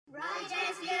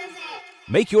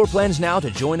Make your plans now to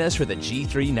join us for the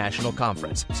G3 National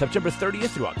Conference, September 30th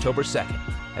through October 2nd,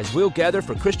 as we'll gather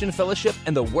for Christian fellowship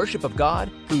and the worship of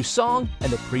God through song and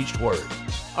the preached word.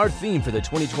 Our theme for the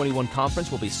 2021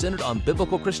 conference will be centered on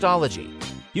biblical Christology.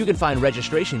 You can find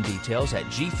registration details at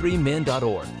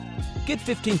g3men.org. Get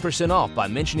 15% off by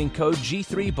mentioning code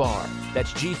G3BAR.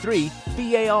 That's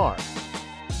G3BAR.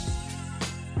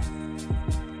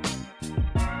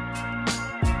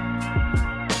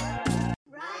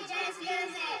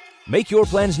 Make your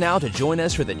plans now to join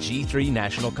us for the G3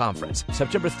 National Conference,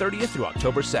 September 30th through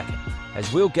October 2nd,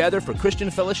 as we'll gather for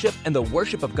Christian fellowship and the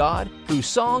worship of God through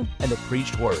song and the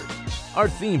preached word. Our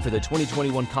theme for the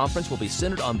 2021 conference will be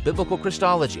centered on biblical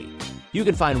Christology. You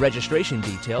can find registration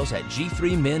details at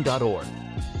g3men.org.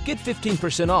 Get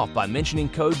 15% off by mentioning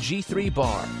code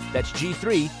G3BAR. That's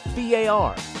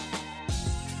G3BAR.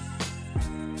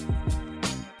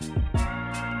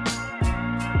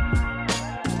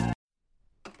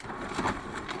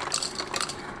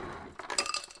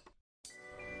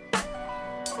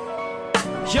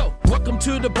 Yo, welcome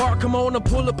to the bar, come on and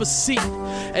pull up a seat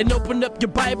and open up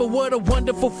your Bible, what a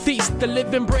wonderful feast. The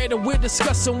living bread, and we're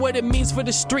discussing what it means for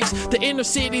the streets, the inner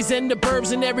cities and the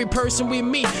burbs, and every person we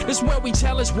meet. This where we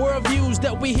challenge worldviews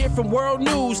that we hear from world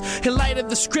news. In light of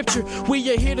the scripture,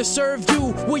 we are here to serve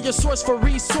you. We're your source for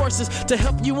resources to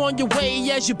help you on your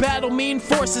way as you battle mean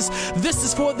forces. This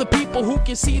is for the people who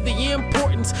can see the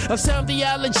importance of sound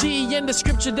theology and the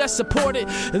scripture that support it.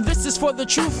 And this is for the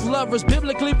truth lovers,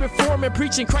 biblically reforming,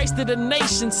 preaching Christ to the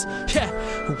nations. Yeah,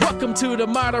 welcome to the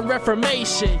modern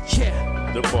Reformation.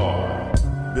 Yeah, The Bar,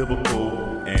 biblical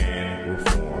and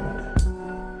reformed.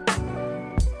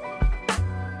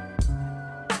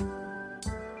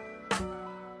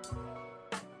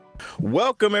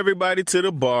 Welcome everybody to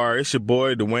The Bar. It's your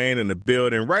boy Dwayne in the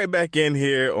building, right back in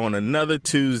here on another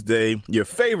Tuesday. Your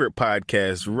favorite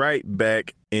podcast, right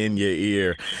back in your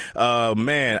ear.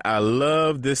 Man, I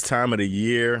love this time of the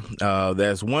year.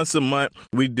 That's once a month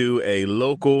we do a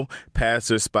local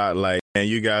pastor spotlight, and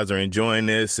you guys are enjoying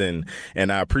this, and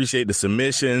I appreciate the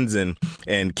submissions and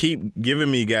keep giving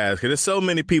me guys, because there's so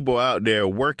many people out there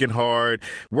working hard,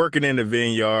 working in the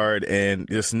vineyard, and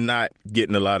just not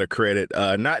getting a lot of credit.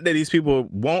 Not that these people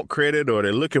want credit or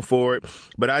they're looking for it,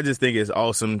 but I just think it's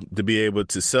awesome to be able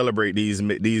to celebrate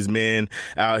these men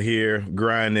out here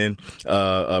grinding,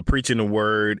 preaching the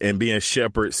word and being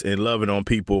shepherds and loving on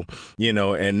people, you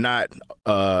know, and not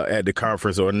at the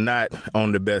conference or not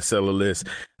on the bestseller list.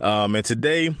 And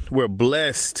today we're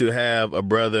blessed to have a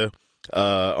brother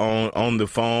on the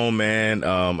phone, man.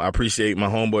 I appreciate my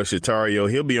homeboy Shatario.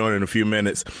 He'll be on in a few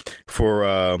minutes for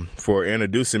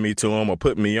introducing me to him or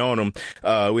putting me on him.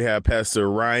 We have Pastor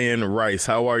Ryan Rice.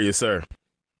 How are you, sir?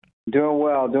 Doing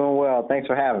well. Thanks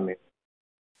for having me.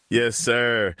 Yes,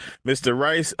 sir. Mr.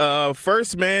 Rice,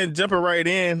 first, man, jumping right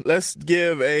in, let's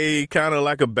give a kind of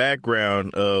like a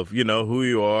background of, you know, who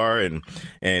you are and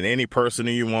any person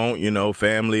you want, you know,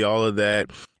 family, all of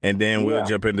that. And then we'll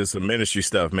jump into some ministry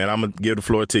stuff, man. I'm going to give the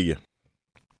floor to you.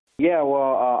 Yeah, well,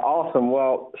 awesome.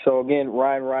 Well, so again,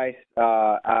 Ryan Rice,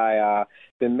 I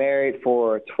been married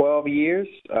for 12 years.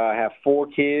 I have 4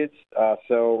 kids,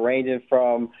 so ranging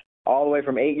from all the way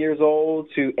from 8 years old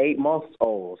to 8 months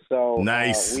old. So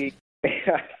nice. I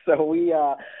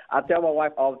tell my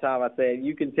wife all the time, I say,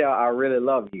 you can tell I really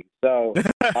love you. So,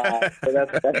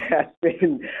 that's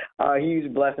been a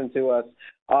huge blessing to us.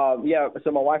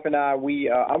 So my wife and I,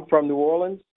 I'm from New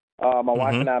Orleans. My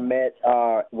wife and I met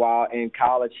while in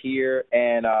college here,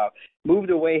 and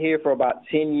moved away here for about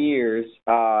 10 years,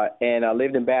 and I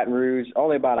lived in Baton Rouge,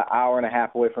 only about an hour and a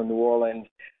half away from New Orleans.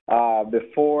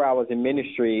 Before I was in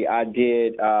ministry, I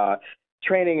did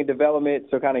training and development,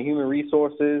 so kind of human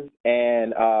resources,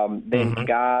 and then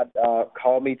God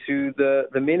called me to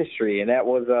the ministry, and that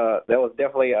was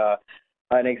definitely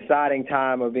an exciting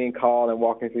time of being called and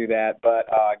walking through that. But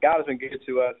God has been good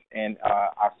to us, and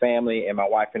our family and my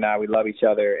wife and I, we love each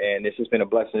other, and it's just been a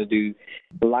blessing to do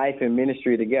life and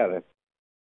ministry together.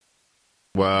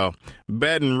 Wow.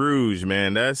 Baton Rouge,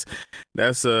 man, that's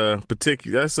a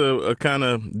kind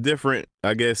of different,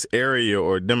 I guess, area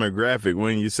or demographic,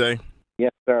 wouldn't you say?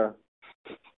 Yes, sir.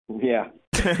 Yeah.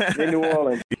 In New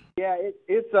Orleans. Yeah,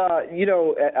 it's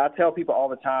I tell people all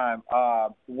the time,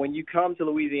 when you come to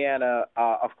Louisiana,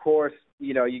 of course,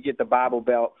 you know, you get the Bible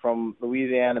Belt from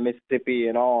Louisiana, Mississippi,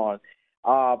 and on.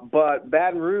 But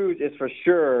Baton Rouge is for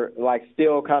sure, like,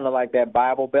 still kind of like that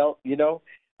Bible Belt, you know.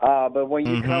 But when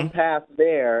you come past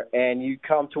there and you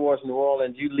come towards New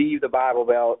Orleans, you leave the Bible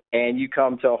Belt and you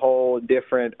come to a whole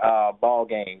different ball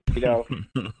game, you know.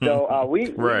 So we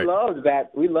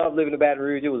loved living in Baton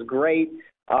Rouge. It was great.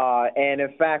 And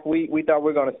in fact, we thought we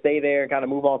were going to stay there and kind of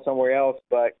move on somewhere else.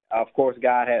 But of course,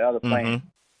 God had other plans.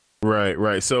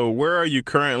 Right. So where are you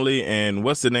currently, and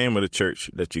what's the name of the church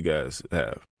that you guys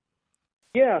have?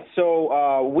 Yeah,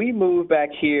 so we moved back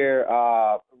here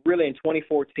really in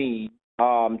 2014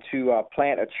 to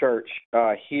plant a church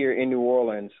here in New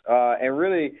Orleans. And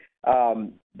really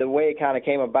the way it kind of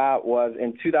came about was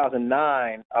in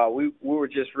 2009, we were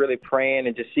just really praying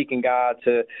and just seeking God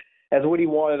as what he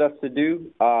wanted us to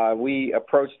do. We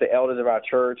approached the elders of our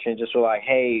church and just were like,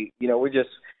 hey, we're just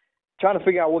trying to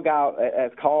figure out what God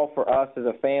has called for us as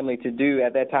a family to do.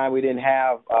 At that time, we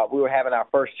were having our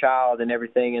first child and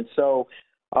everything. And so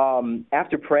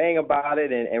after praying about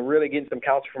it and really getting some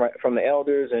counsel from the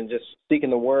elders and just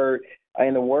seeking the word, we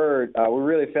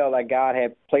really felt like God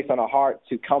had placed on our heart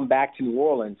to come back to New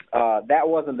Orleans. That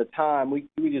wasn't the time. We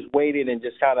just waited and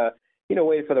just kind of,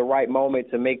 waited for the right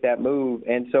moment to make that move.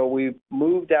 And so we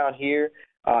moved down here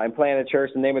and planted a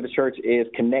church. The name of the church is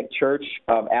Connect Church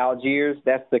of Algiers.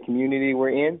 That's the community we're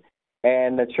in.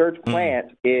 And the church plant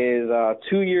is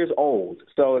 2 years old.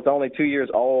 So it's only 2 years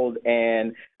old,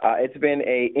 and it's been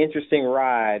an interesting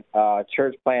ride,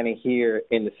 church planting here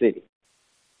in the city.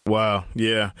 Wow.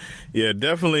 Yeah,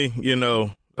 definitely,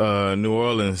 New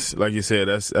Orleans, like you said,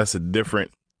 that's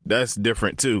different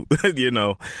too,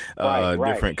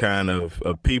 different kind of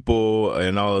people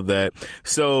and all of that.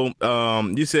 So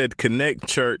you said Connect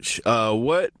Church.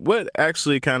 What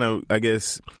actually kind of, I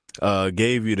guess,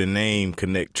 gave you the name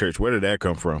Connect Church? Where did that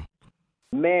come from?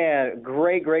 Man,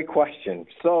 great question.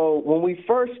 So when we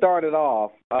first started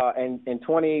off in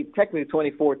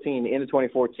 2014, the end of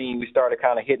 2014, we started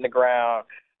kind of hitting the ground,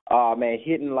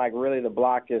 hitting like really the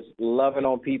block, just loving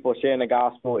on people, sharing the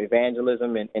gospel,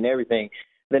 evangelism, and everything.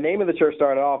 The name of the church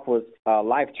started off was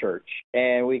Life Church,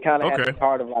 and we kind of had this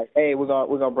heart of like, hey, we're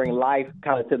gonna bring life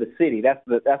kind of to the city. That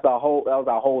was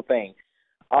our whole thing.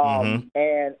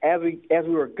 And as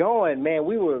we were going, man,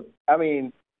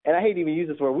 and I hate to even use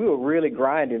this word, we were really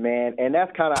grinding, man. And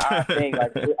that's kind of our thing.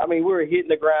 Like, we were hitting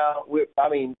the ground with,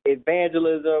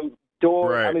 evangelism,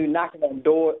 doors, knocking on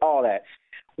doors, all that.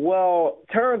 Well,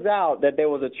 turns out that there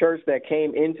was a church that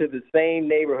came into the same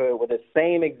neighborhood with the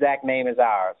same exact name as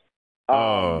ours.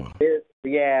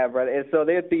 Yeah, brother. And so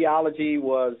their theology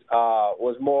was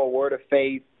more word of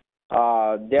faith,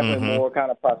 definitely more kind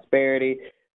of prosperity.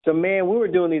 So, man, we were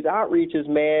doing these outreaches,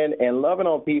 man, and loving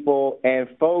on people, and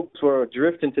folks were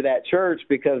drifting to that church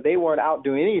because they weren't out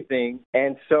doing anything.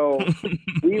 And so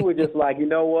we were just like, you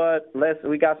know what,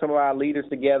 we got some of our leaders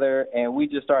together, and we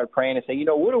just started praying and saying,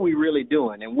 what are we really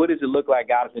doing, and what does it look like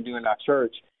God has been doing in our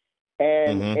church?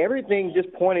 And everything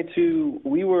just pointed to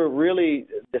we were really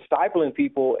discipling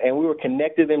people, and we were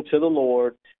connecting them to the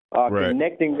Lord,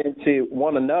 connecting them to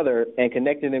one another, and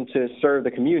connecting them to serve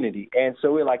the community. And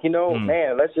so we're like,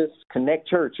 man, let's just connect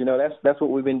church. That's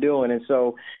what we've been doing. And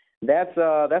so that's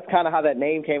kind of how that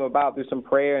name came about, through some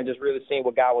prayer and just really seeing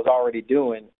what God was already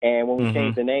doing. And when we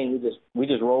changed the name, we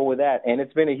just roll with that, and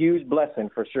it's been a huge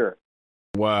blessing for sure.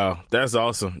 Wow, that's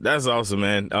awesome. That's awesome,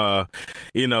 man.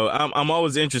 I'm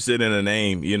always interested in a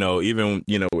name, even,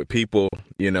 with people,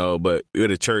 but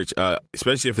with a church,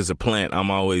 especially if it's a plant,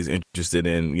 I'm always interested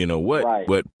in, what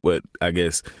I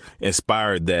guess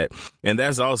inspired that. And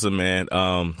that's awesome, man.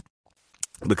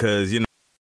 Because, and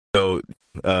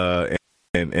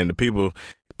the people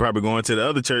probably going to the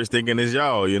other church thinking it's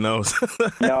y'all, No,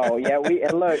 yeah,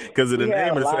 and look, because of the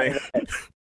name of the same.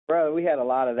 Brother, we had a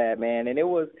lot of that, man. And it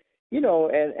was,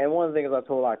 and one of the things I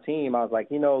told our team, I was like,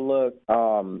 look,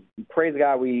 praise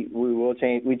God, we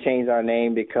changed our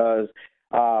name because,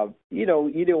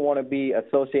 you didn't want to be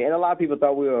associated. And a lot of people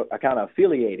thought we were kind of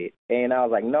affiliated. And I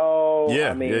was like, no,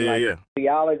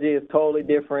 theology is totally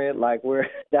different. Like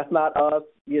that's not us,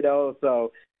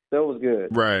 so it was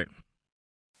good. Right.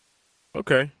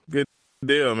 Okay. Good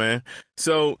deal, man.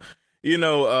 So,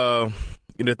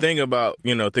 the thing about,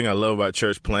 thing I love about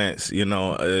church plants,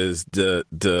 is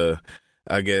the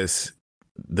I guess,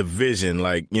 the vision.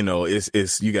 Like,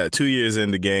 it's you got 2 years in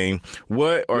the game.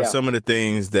 What are some of the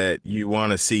things that you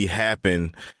want to see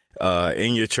happen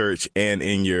in your church and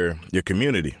in your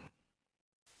community?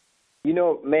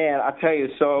 Man, I tell you,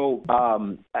 so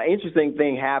an interesting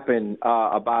thing happened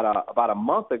about a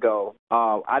month ago.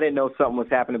 I didn't know something was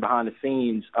happening behind the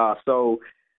scenes. So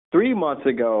 3 months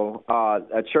ago,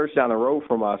 a church down the road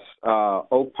from us,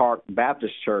 Oak Park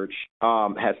Baptist Church,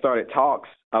 had started talks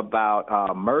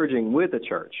about merging with a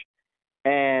church.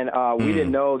 And we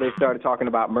didn't know they started talking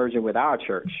about merging with our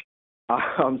church.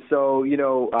 Oh,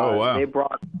 wow. They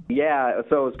brought,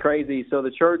 so it's crazy. So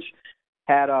the church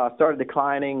had started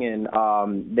declining, and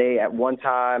they at one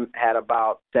time had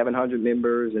about 700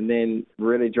 members, and then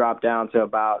really dropped down to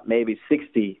about maybe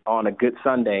 60 on a good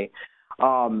Sunday.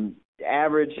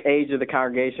 Average age of the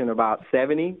congregation about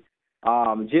 70.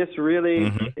 Just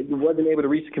really wasn't able to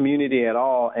reach the community at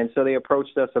all, and so they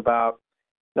approached us about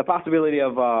the possibility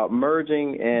of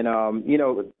merging, and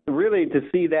really to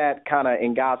see that kind of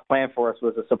in God's plan for us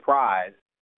was a surprise.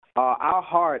 Our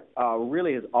heart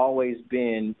really has always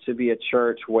been to be a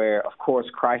church where, of course,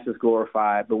 Christ is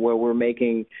glorified, but where we're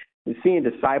seeing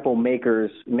disciple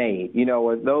makers made,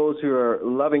 with those who are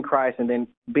loving Christ and then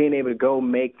being able to go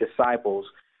make disciples.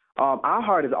 Our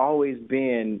heart has always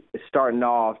been starting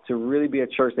off to really be a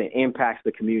church that impacts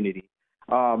the community.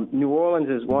 New Orleans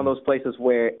is one of those places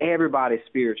where everybody's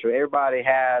spiritual. Everybody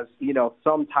has,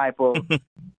 some type of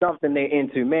something they're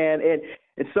into, man.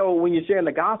 And so when you're sharing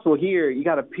the gospel here, you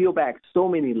got to peel back so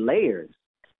many layers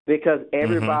because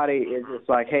everybody is just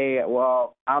like, hey,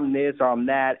 well, I'm this or I'm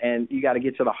that. And you got to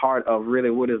get to the heart of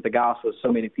really what is the gospel to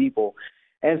so many people.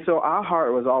 And so our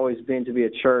heart was always been to be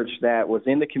a church that was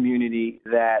in the community,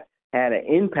 that had an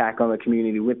impact on the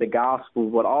community with the gospel,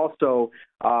 but also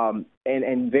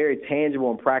in very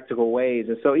tangible and practical ways.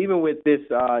 And so even with this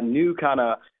new kind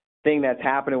of thing that's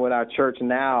happening with our church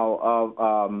now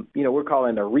of, we're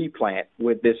calling it a replant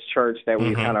with this church that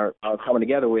we kind of are coming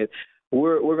together with,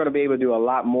 we're going to be able to do a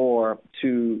lot more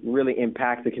to really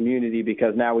impact the community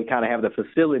because now we kind of have the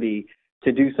facility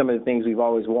to do some of the things we've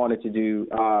always wanted to do,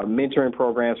 mentoring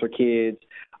programs for kids,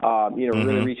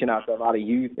 really reaching out to a lot of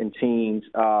youth and teens.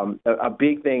 A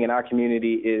big thing in our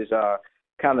community is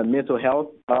kind of mental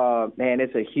health. Man,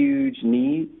 it's a huge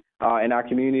need in our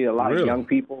community. A lot of young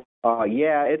people.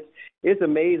 It's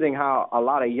amazing how a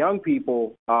lot of young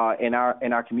people in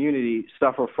our community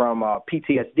suffer from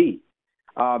PTSD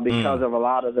because of a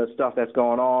lot of the stuff that's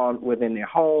going on within their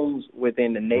homes,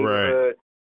 within the neighborhood.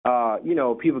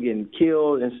 People getting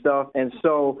killed and stuff. And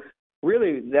so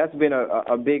really that's been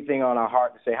a big thing on our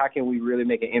heart to say, how can we really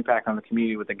make an impact on the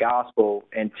community with the gospel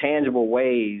in tangible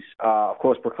ways, of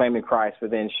course, proclaiming Christ, but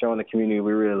then showing the community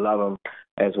we really love them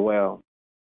as well.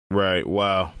 Right.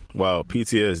 Wow.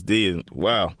 PTSD.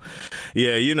 Wow.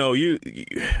 Yeah. You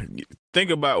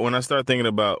think about when I start thinking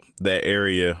about that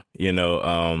area,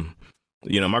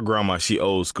 my grandma, she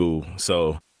old school.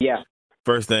 So yeah.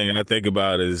 First thing I think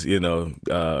about is, the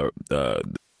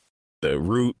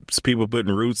roots, people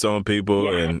putting roots on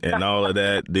people and all of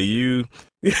that. Do you?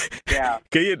 Yeah.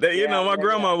 My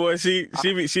grandma, boy, she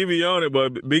be on it,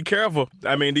 but be careful.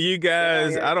 I mean, do you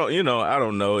guys? I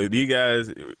don't know. Do you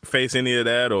guys face any of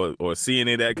that or see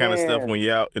any of that kind of stuff when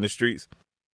you're out in the streets?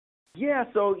 Yeah.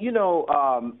 So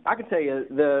I can tell you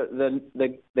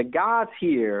the gods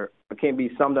here can be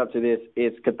summed up to this: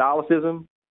 it's Catholicism.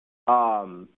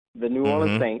 The New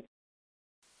Orleans Saints,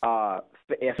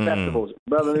 festivals.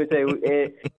 Brother, let me tell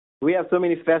you, we have so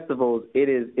many festivals,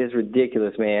 it's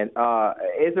ridiculous, man.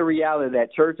 It's a reality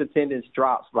that church attendance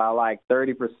drops by like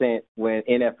 30% when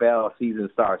NFL season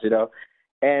starts,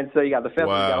 And so you got the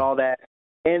festival, you got all that.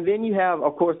 And then you have,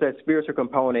 of course, that spiritual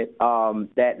component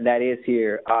that is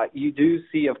here. You do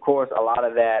see, of course, a lot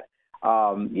of that,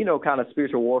 kind of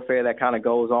spiritual warfare that kind of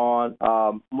goes on.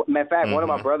 Matter of fact, one of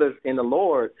my brothers in the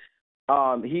Lord,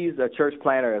 he's a church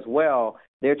planter as well.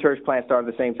 Their church plant started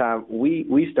at the same time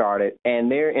we started,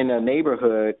 and they're in a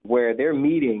neighborhood where they're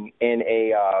meeting in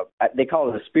they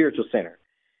call it a spiritual center.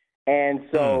 And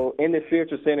so in the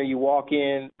spiritual center, you walk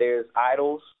in, there's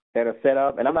idols that are set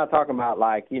up. And I'm not talking about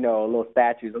like, little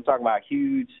statues. I'm talking about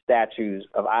huge statues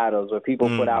of idols where people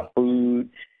put out food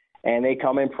and they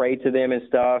come and pray to them and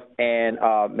stuff. And,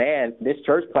 man, this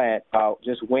church plant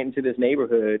just went into this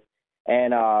neighborhood.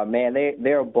 And, man,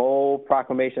 they're a bold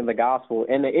proclamation of the gospel.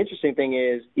 And the interesting thing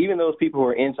is, even those people who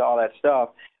are into all that stuff,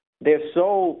 they're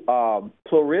so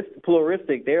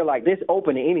pluralistic. They're like, this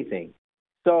open to anything.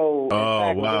 So, in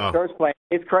fact, wow. This church plant,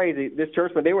 it's crazy. This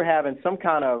church plant, they were having some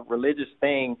kind of religious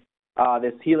thing,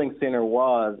 this healing center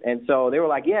was. And so they were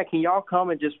like, yeah, can y'all come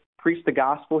and just preach the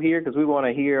gospel here? Because we want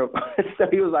to hear. So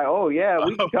he was like, oh, yeah,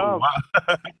 we can come.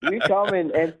 Wow. We come.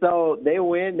 And so they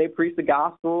went, they preached the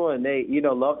gospel, and they,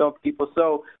 loved on people.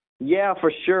 So, yeah,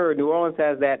 for sure, New Orleans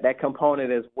has that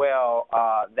component as well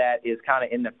that is kind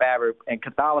of in the fabric. And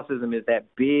Catholicism is that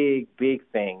big, big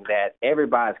thing that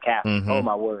everybody's Catholic. Mm-hmm. Oh,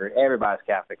 my word, everybody's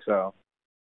Catholic. So,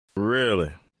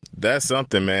 really? That's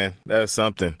something, man. That's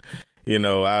something.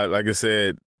 Like I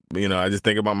said, I just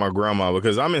think about my grandma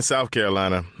because I'm in South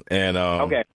Carolina, and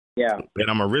okay. Yeah. And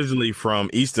I'm originally from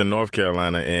Eastern North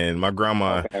Carolina, and my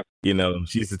grandma, Okay.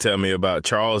 she used to tell me about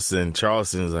Charleston.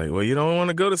 Charleston's like, well, you don't want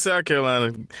to go to South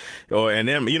Carolina. And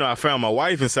then, I found my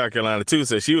wife in South Carolina too,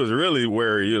 so she was really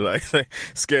worried. You're like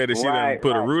scared that she done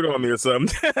put a root on me or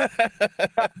something.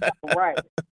 Right.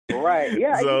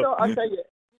 Yeah, So, I'll tell you,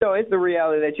 it's the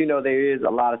reality that, there is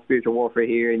a lot of spiritual warfare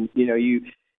here, and,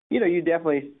 you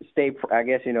definitely stay, I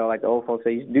guess, like the old folks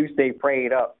say, you do stay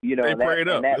prayed up, Stay prayed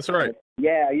up. That's right.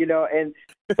 Yeah,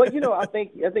 but, I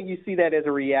think you see that as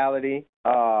a reality,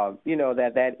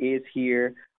 that is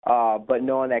here, but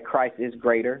knowing that Christ is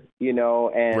greater,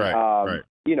 and, right.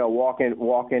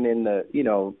 Walking in the,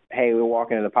 hey, we're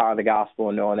walking in the power of the gospel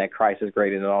and knowing that Christ is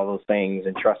greater than all those things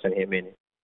and trusting him in it.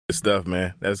 Good stuff,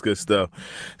 man. That's good stuff.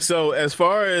 So as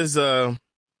far as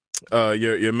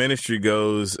your ministry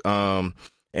goes,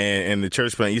 and the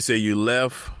church plant, you say you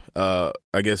left,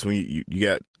 I guess when you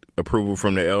got approval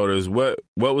from the elders. What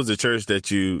was the church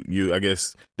that you I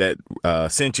guess that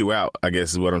sent you out, I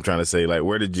guess is what I'm trying to say. Like,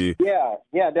 where did you? Yeah,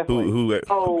 definitely. Who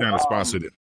kind of sponsored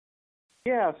it?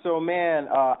 Yeah, so man,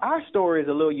 our story is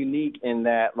a little unique in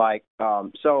that, like,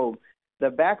 so the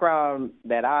background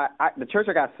that the church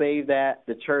I got saved at,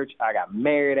 the church I got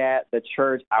married at, the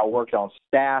church I worked on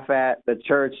staff at, the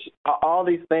church, all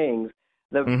these things.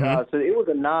 So it was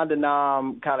a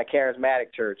non-denom kind of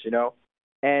charismatic church,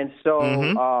 and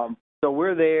so so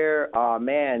we're there,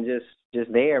 man,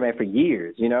 just there, man, for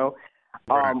years,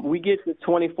 Right. We get to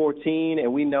 2014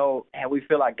 and we know, and we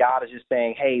feel like God is just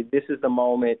saying, hey, this is the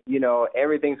moment,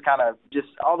 everything's kind of just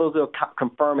all those little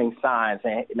confirming signs,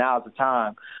 and now's the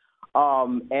time.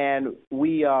 And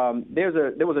we there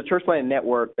was a church planting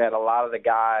network that a lot of the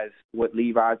guys would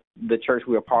leave the church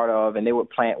we were part of, and they would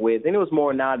plant with, and it was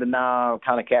more non-denom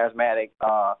kind of charismatic,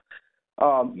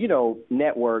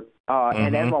 network.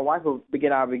 And as my wife would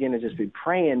begin to just be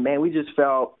praying, man, we just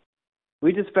felt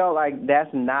like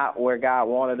that's not where God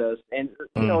wanted us, and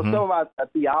some of our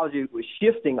theology was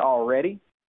shifting already.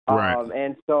 Right.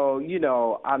 And so,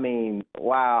 I mean,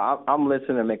 wow, I'm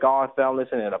listening to MacArthur, I'm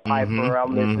listening to Piper,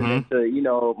 I'm listening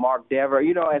to, Mark Dever,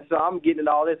 and so I'm getting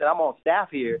all this, and I'm on staff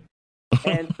here.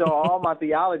 And so all my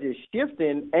theology is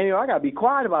shifting, and, I got to be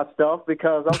quiet about stuff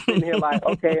because I'm sitting here like,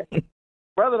 okay,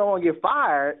 brother don't want to get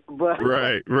fired, but.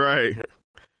 Right.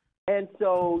 And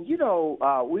so,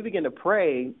 we began to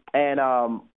pray,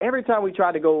 and every time we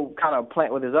tried to go kind of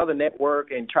plant with his other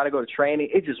network and try to go to training,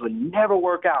 it just would never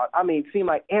work out. I mean, it seemed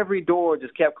like every door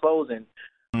just kept closing.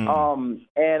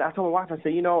 And I told my wife, I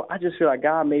said, I just feel like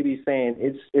God may be saying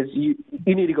it's you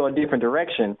need to go a different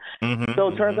direction. So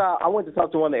it turns out I went to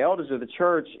talk to one of the elders of the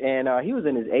church, and he was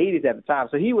in his 80s at the time.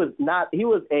 So he was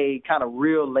a kind of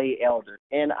real lay elder.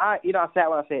 And I sat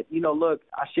when I said, look,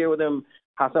 I shared with him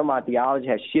how some of my theology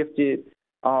has shifted,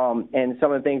 and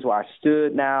some of the things where I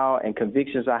stood now and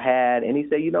convictions I had. And he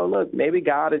said, look, maybe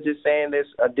God is just saying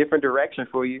there's a different direction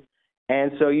for you.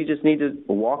 And so you just need to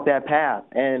walk that path.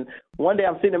 And one day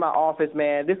I'm sitting in my office,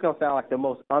 man, this is going to sound like the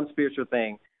most unspiritual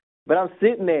thing, but I'm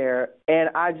sitting there and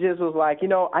I just was like,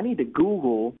 I need to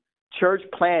Google church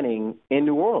planting in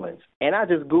New Orleans. And I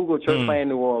just Googled church planting in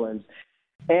New Orleans.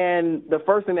 And the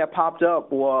first thing that popped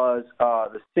up was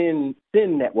the SEND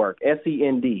Network,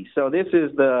 SEND. So this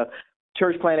is the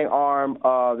church planting arm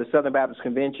of the Southern Baptist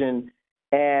Convention.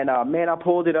 And, man, I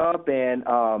pulled it up, and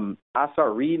I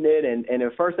started reading it. And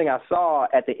the first thing I saw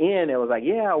at the end, it was like,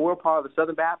 yeah, we're part of the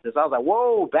Southern Baptist. I was like,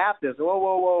 whoa, Baptist,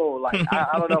 whoa. Like,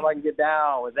 I don't know if I can get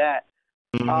down with that.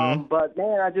 But,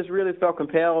 man, I just really felt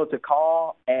compelled to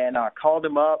call, and I called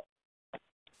them up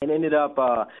and ended up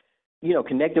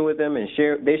connecting with them, and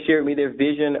they shared me their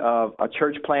vision of a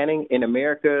church planting in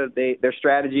America. Their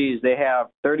strategy is they have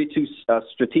 32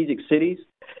 strategic cities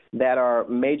that are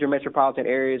major metropolitan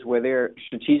areas where they're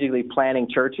strategically planning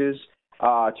churches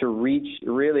to reach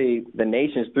really the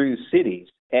nations through cities.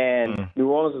 And New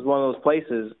Orleans is one of those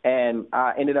places. And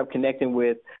I ended up connecting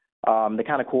with the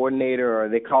kind of coordinator, or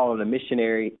they call him a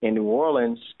missionary in New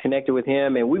Orleans, connected with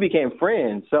him, and we became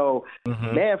friends. So,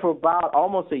 man, for about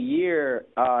almost a year,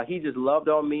 he just loved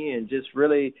on me, and just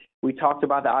really, we talked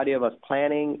about the idea of us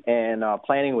planning and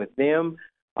planning with them.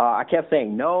 I kept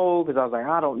saying no because I was like,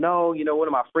 I don't know, what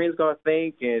are my friends going to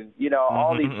think? And,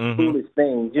 all these foolish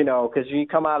things, because when you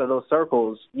come out of those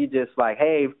circles, you just like,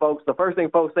 hey, folks, the first thing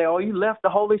folks say, oh, you left the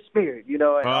Holy Spirit, and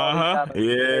all this kind of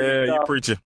you're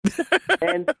preaching.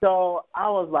 And so I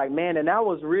was like, man, and I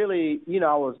was really,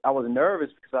 I was nervous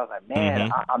because I was like,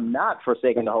 man, I'm not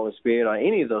forsaking the Holy Spirit on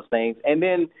any of those things. And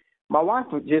then my wife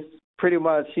would just pretty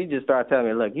much, she just started telling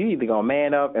me, look, you either going to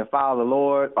man up and follow the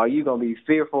Lord, or you going to be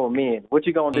fearful of men. What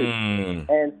you going to do?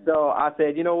 And so I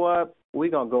said, you know what? we're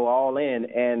gonna go all in.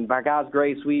 And by God's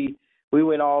grace, we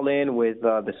went all in with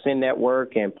the Sin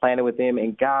Network and planted with them,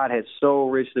 and God has so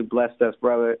richly blessed us,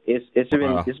 brother. It's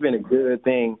been a good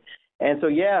thing. And so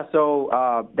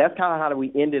that's kind of how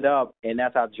we ended up, and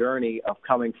that's our journey of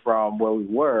coming from where we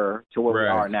were to where we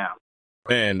are now.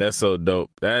 Man, that's so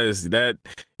dope. That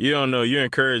you don't know. You're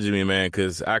encouraging me, man,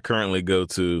 because I currently go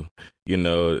to,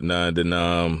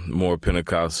 non-denom, more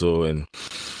Pentecostal, and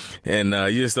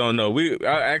you just don't know.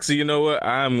 Actually, you know what?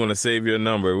 I'm going to save your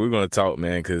number. We're going to talk,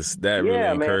 man, because that really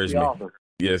encouraged me. Awesome.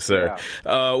 Yes, sir.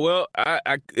 Yeah. Well,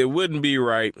 it wouldn't be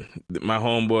right. My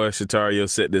homeboy Shatario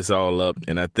set this all up,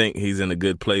 and I think he's in a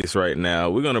good place right now.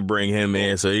 We're going to bring him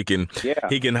in so he can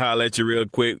holler at you real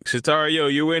quick.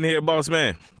 Shatario, you in here, boss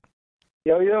man?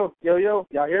 Yo.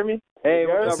 Y'all hear me? Hey,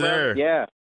 what's up, sir? Yeah.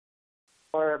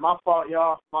 All right, my fault,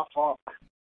 y'all. My fault.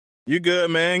 You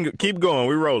good, man? Keep going.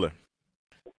 We rolling.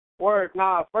 Word.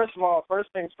 Nah, first of all,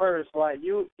 first things first, like,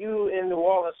 you in New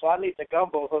Orleans, so I need the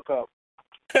gumbo hookup.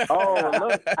 Oh,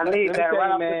 look. I need that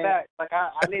right off the bat. Like, I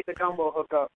need the gumbo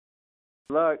hookup.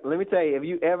 Look, let me tell you, if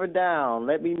you ever down,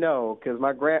 let me know, because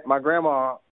my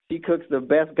grandma, she cooks the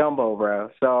best gumbo, bro.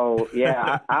 So,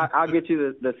 yeah, I'll get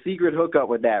you the secret hookup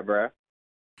with that, bro.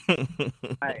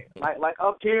 like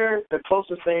up here, the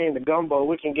closest thing to gumbo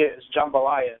we can get is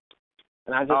jambalaya,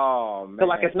 and I just feel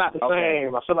like it's not the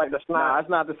same. I feel like that's not. Nah, it's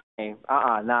not the same.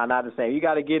 Not the same. You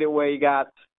got to get it where you got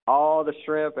all the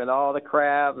shrimp and all the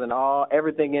crabs and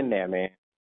everything in there, man.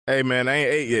 Hey, man, I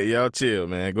ain't ate yet. Y'all chill,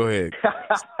 man. Go ahead.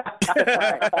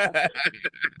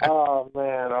 Oh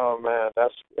man,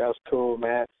 that's cool,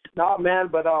 man. No, man,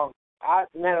 but I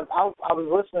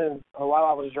was listening while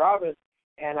I was driving,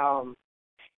 and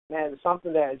man,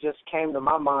 something that just came to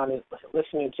my mind is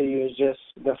listening to you is just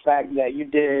the fact that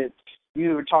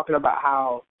you were talking about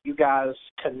how you guys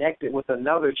connected with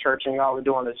another church and y'all were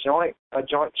doing a joint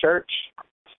church.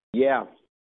 Yeah.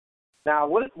 Now,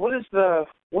 what's the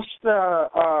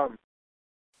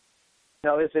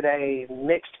is it a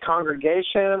mixed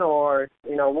congregation, or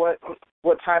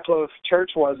what type of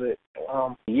church was it?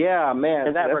 Yeah,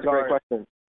 man, that's a great question.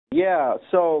 Yeah,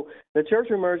 so the church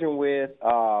we're merging with,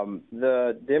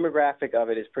 the demographic of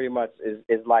it is pretty much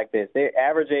is like this. Their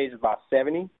average age is about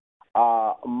 70,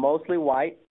 mostly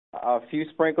white, a few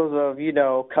sprinkles of,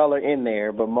 color in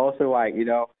there, but mostly white,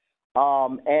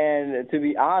 And to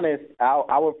be honest,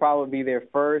 I would probably be their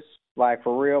first, like,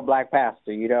 for real black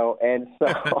pastor, and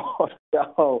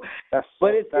so,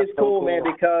 but it's cool, man,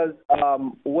 because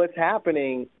what's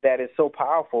happening that is so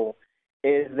powerful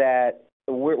is that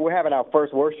we're having our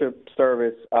first worship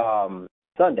service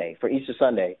Sunday, for Easter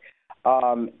Sunday,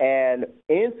 and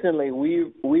instantly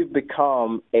we've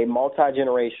become a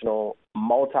multi-generational,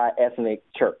 multi-ethnic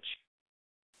church,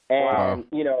 and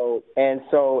and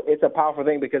so it's a powerful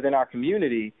thing because in our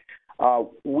community,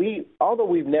 although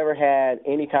we've never had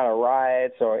any kind of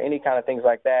riots or any kind of things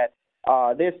like that,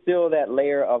 there's still that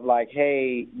layer of like,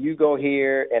 hey, you go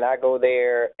here and I go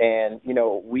there, and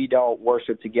we don't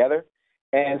worship together.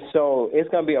 And so it's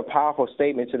going to be a powerful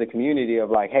statement to the community of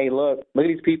like, hey, look at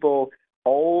these people,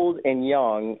 old and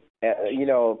young,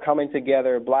 coming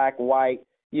together, black, white,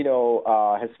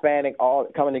 Hispanic, all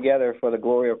coming together for the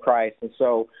glory of Christ. And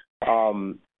so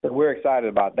we're excited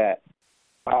about that.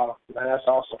 Oh, man, that's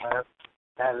awesome, man.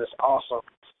 That is awesome.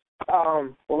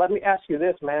 Well, let me ask you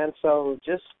this, man. So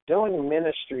just doing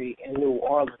ministry in New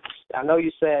Orleans, I know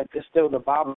you said it's still the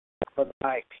Bible, but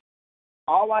like,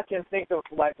 all I can think of,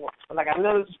 like I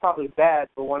know this is probably bad,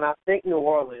 but when I think New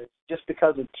Orleans, just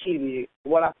because of TV,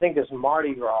 what I think is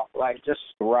Mardi Gras, like just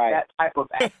that type of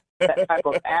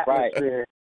atmosphere. Right.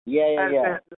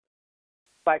 Yeah.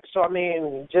 Like, so I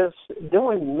mean, just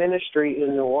doing ministry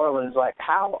in New Orleans, like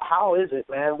how is it,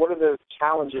 man? What are the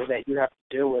challenges that you have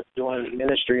to deal with doing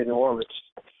ministry in New Orleans?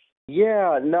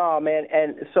 Yeah, no, man,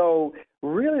 and so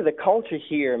really the culture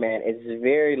here, man, is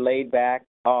very laid back.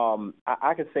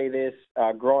 I could say this,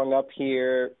 growing up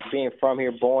here, being from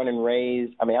here, born and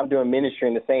raised. I mean, I'm doing ministry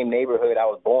in the same neighborhood I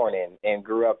was born in and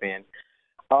grew up in.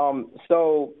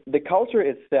 So the culture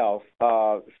itself,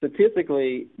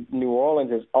 statistically, New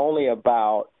Orleans is only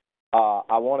about,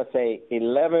 I want to say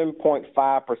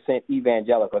 11.5%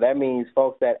 evangelical. That means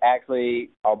folks that actually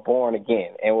are born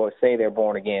again and will say they're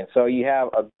born again. So you have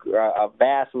a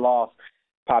vast lost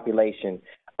population.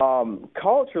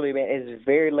 Culturally, man, it's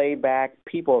very laid back.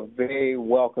 People are very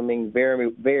welcoming,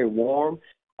 very, very warm.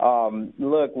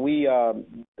 Look, we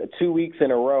 2 weeks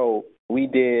in a row, we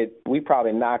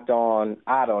probably knocked on,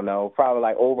 I don't know, probably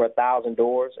like over 1,000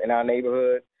 doors in our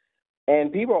neighborhood.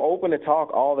 And people are open to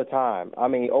talk all the time. I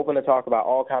mean, open to talk about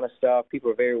all kind of stuff. People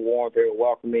are very warm, very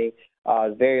welcoming,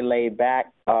 very laid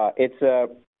back.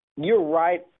 It's you're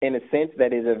right in a sense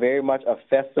that it's a very much a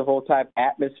festival type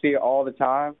atmosphere all the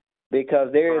time,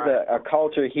 because there is a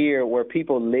culture here where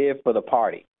people live for the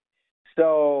party.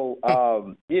 So,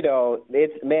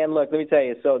 it's, man, look, let me tell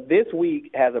you. So this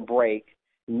week has a break.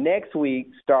 Next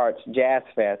week starts Jazz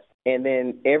Fest. And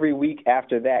then every week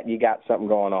after that, you got something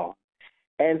going on.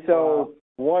 And so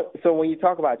so when you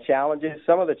talk about challenges,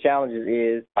 some of the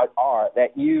challenges are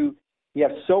that you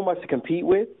have so much to compete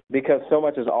with because so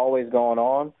much is always going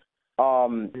on.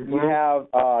 You have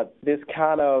this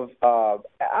kind of, I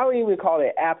don't even call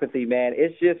it apathy, man.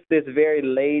 It's just this very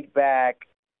laid back,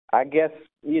 I guess,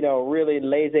 really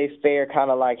laissez-faire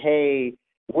kind of like, hey,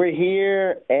 we're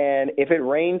here, and if it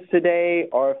rains today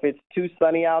or if it's too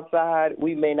sunny outside,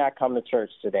 we may not come to church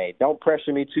today. Don't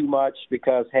pressure me too much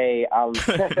because, hey, I'm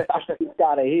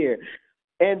out of here.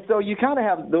 And so you kind of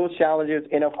have those challenges.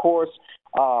 And, of course,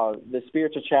 the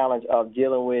spiritual challenge of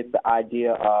dealing with the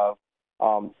idea of,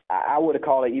 I would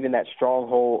call it even that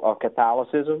stronghold of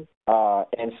Catholicism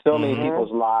in so many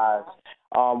people's lives,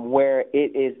 where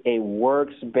it is a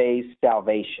works-based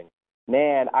salvation.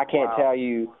 Man, I can't tell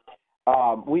you.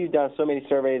 We've done so many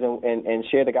surveys and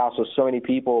shared the gospel with so many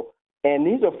people. And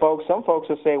these are folks, some folks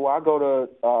will say, well, I go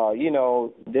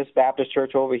to, this Baptist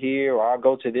church over here, or I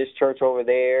go to this church over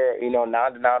there,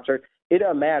 non-denominational church. It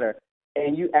doesn't matter.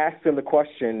 And you ask them the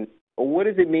question, what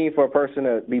does it mean for a person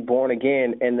to be born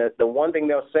again? And the one thing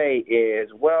they'll say is,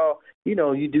 well,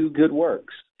 you do good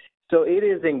works. So it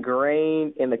is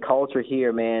ingrained in the culture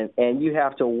here, man, and you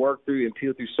have to work through and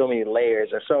peel through so many layers.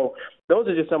 And so those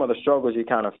are just some of the struggles you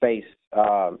kind of face,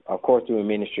 of course, doing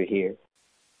ministry here.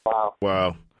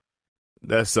 Wow.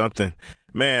 That's something.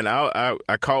 Man, I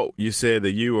caught you said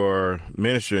that you are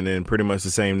ministering in pretty much the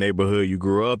same neighborhood you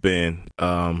grew up in.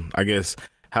 I guess,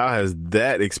 how has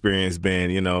that experience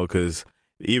been, because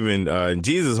even in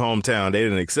Jesus' hometown, they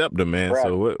didn't accept him, man. Right.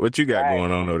 So what you got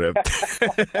going on over there?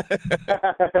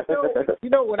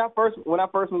 When I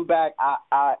first moved back,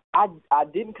 I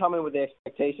didn't come in with the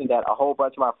expectation that a whole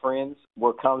bunch of my friends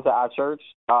would come to our church,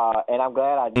 and I'm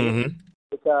glad I did,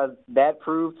 because that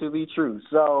proved to be true.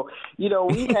 So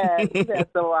we've had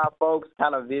some of our folks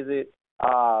kind of visit.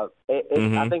 I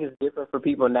think it's different for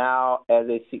people now as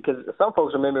they see, because some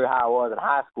folks remember how it was in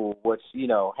high school, which,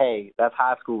 hey, that's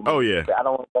high school. Oh, yeah. I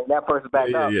don't want to bring that person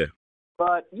back up. Yeah.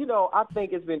 But, I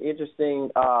think it's been interesting.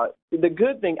 The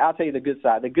good thing, I'll tell you the good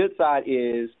side. The good side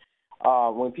is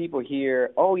when people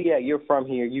hear, oh, yeah, you're from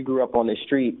here, you grew up on the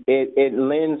street, it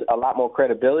lends a lot more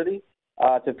credibility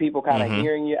to people kind of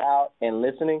hearing you out and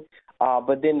listening.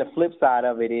 But then the flip side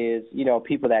of it is,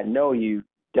 people that know you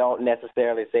don't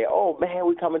necessarily say, oh, man,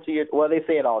 we coming to your – well, they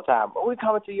say it all the time. Oh, we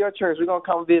coming to your church. We're going to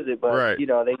come visit. But, right.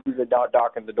 They usually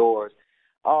darken the doors.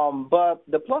 But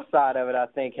the plus side of it, I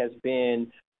think, has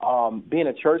been being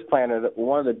a church planner.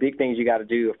 One of the big things you got to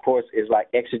do, of course, is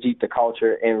like exegete the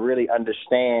culture and really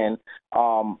understand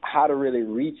how to really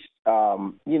reach,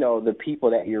 the people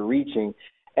that you're reaching.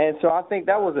 And so I think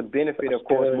that was a benefit, of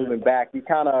course, moving back. You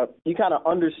kind of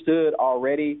understood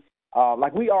already,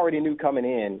 like we already knew coming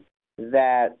in,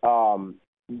 that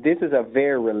this is a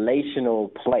very relational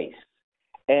place.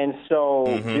 And so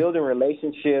building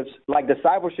relationships, like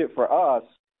discipleship for us,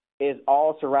 is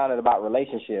all surrounded about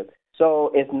relationship. So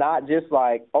it's not just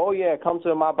like, oh, yeah, come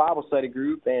to my Bible study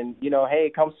group and,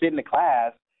 hey, come sit in the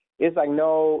class. It's like,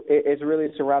 no, it's really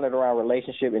surrounded around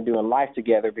relationship and doing life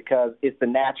together, because it's the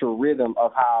natural rhythm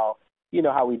of how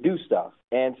we do stuff.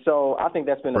 And so I think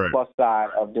that's been the plus side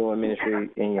of doing ministry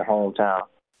in your hometown.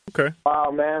 Okay.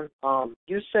 Wow, man.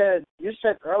 You said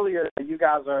earlier that you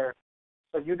guys are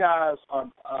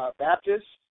Baptist?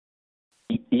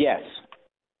 Yes.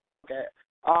 Okay.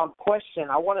 Question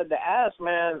I wanted to ask,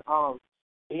 man.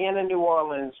 Being in New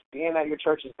Orleans, being at your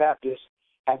church is Baptist,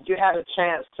 have you had a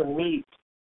chance to meet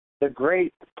the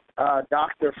great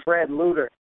Dr. Fred Luter?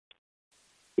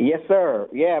 Yes, sir.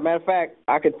 Yeah, matter of fact,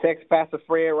 I could text Pastor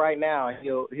Fred right now, and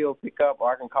he'll pick up,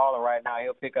 or I can call him right now.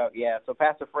 He'll pick up. Yeah. So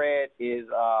Pastor Fred is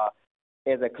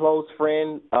a close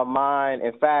friend of mine.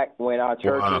 In fact, when our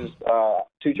churches,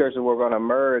 two churches were going to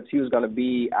merge, he's going to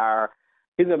be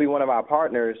one of our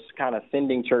partners, kind of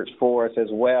sending church for us as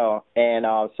well. And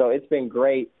so it's been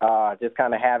great, just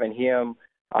kind of having him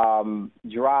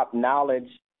drop knowledge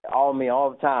on me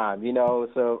all the time,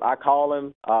 So I call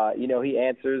him, he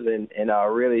answers and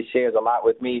really shares a lot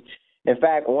with me. In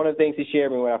fact, one of the things he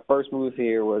shared me when I first moved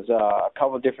here was a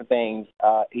couple of different things.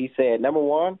 He said, number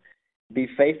one, be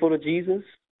faithful to Jesus.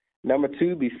 Number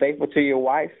two, be faithful to your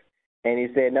wife. And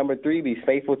he said, number three, be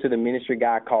faithful to the ministry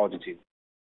God called you to.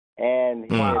 And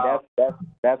he said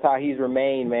that's how he's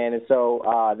remained, man. And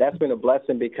so that's been a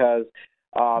blessing, because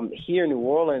here in New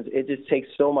Orleans, it just takes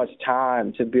so much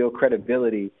time to build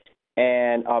credibility.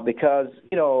 And because,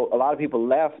 a lot of people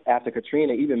left after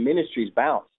Katrina, even ministries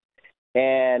bounced.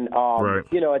 And, right.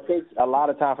 It takes a lot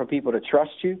of time for people to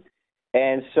trust you.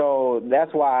 And so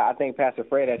that's why I think Pastor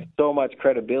Fred has so much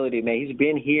credibility, man. He's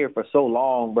been here for so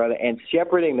long, brother, and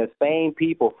shepherding the same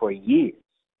people for years.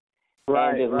 Right,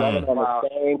 and just right. loving on the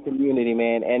same community,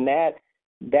 man. And that's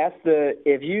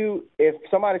if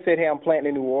somebody said, hey, I'm planting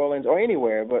in New Orleans or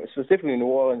anywhere, but specifically New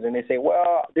Orleans, and they say,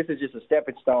 well, this is just a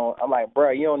stepping stone, I'm like,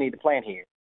 bro, you don't need to plant here.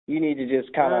 You need to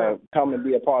just kind of come and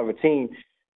be a part of a team.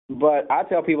 But I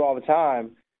tell people all the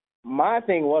time, my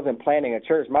thing wasn't planting a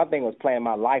church. My thing was planting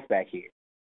my life back here.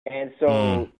 And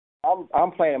so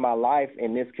I'm planting my life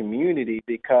in this community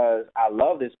because I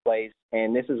love this place,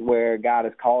 and this is where God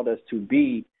has called us to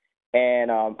be.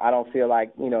 And I don't feel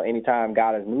like, anytime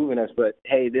God is moving us, but,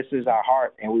 hey, this is our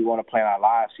heart, and we want to plant our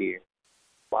lives here.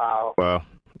 Wow.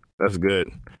 That's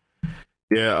good.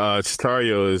 Yeah,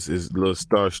 Chitario is a little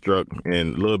starstruck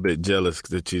and a little bit jealous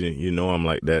that you know him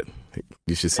like that.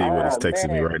 You should see what he's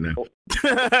texting me right now. Well,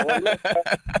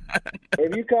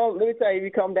 if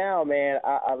you come down, man,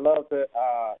 I love to,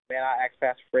 man, I asked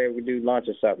Pastor Fred if we do lunch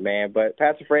or something, man. But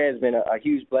Pastor Fred has been a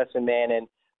huge blessing, man, and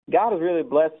God has really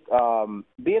blessed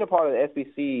being a part of the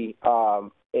SBC.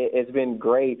 It's been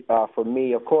great for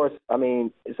me. Of course, I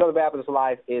mean, Southern Baptist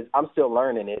life I'm still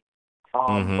learning it.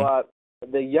 But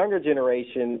the younger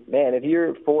generation, man, if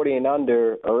you're 40 and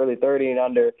under, or really 30 and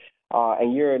under,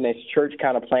 and you're in this church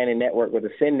kind of planning network with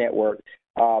the Sin Network,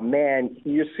 man,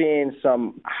 you're seeing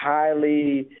some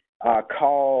highly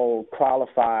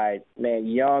qualified, man,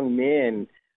 young men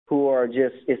who are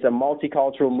it's a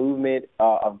multicultural movement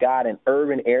of God in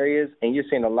urban areas, and you're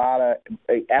seeing a lot of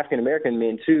African-American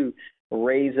men, too,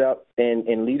 raise up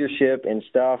in leadership and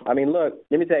stuff. I mean, look,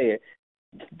 let me tell you,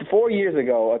 4 years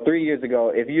ago or 3 years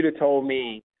ago, if you'd have told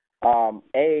me,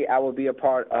 I would be a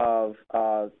part of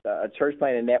a church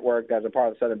planting network as a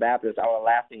part of Southern Baptist, I would have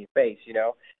laughed in your face,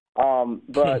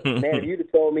 But, man, if you'd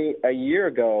have told me a year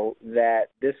ago that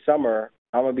this summer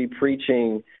I'm going to be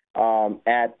preaching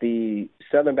at the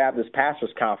Southern Baptist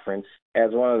Pastors Conference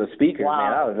as one of the speakers,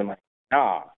 man, I was like,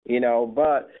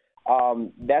 but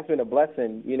that's been a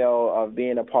blessing, of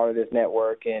being a part of this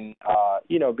network and,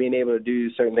 being able to do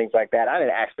certain things like that. I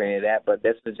didn't ask for any of that, but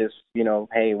this is just,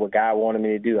 hey, what God wanted me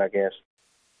to do, I guess.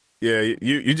 Yeah,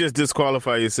 you just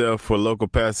disqualify yourself for local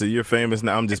pastor. You're famous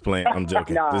now. I'm just playing. I'm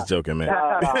joking. Just joking, man.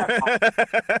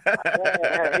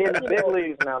 He's in the big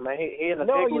leagues now, man. He in the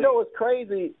big leagues. You know what's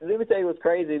crazy? Let me tell you what's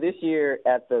crazy. This year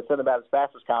at the Southern Baptist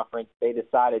Pastors Conference, they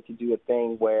decided to do a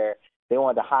thing where they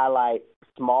wanted to highlight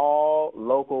small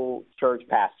local church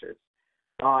pastors.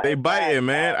 They biting,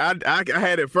 man. I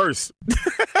had it first.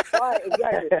 Right,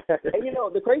 exactly.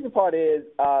 And the crazy part is,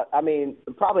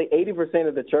 probably 80%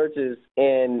 of the churches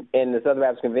in the Southern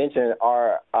Baptist Convention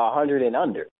are 100 and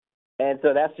under, and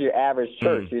so that's your average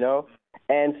church,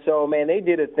 And so, man, they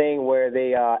did a thing where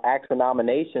they asked for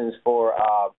nominations for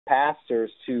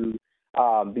pastors to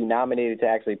be nominated to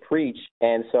actually preach,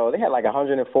 and so they had like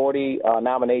 140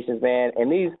 nominations, man.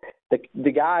 And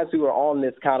the guys who are on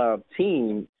this kind of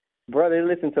team, brother, they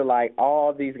listened to like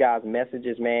all these guys'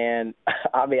 messages, man.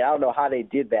 I mean, I don't know how they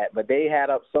did that, but they had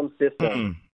up some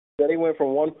system. So they went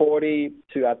from 140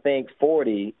 to, I think,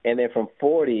 40, and then from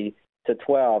 40 to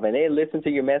 12. And they listened to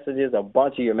your messages, a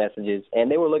bunch of your messages.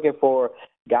 And they were looking for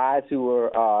guys who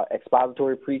were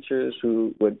expository preachers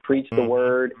who would preach the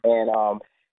word. And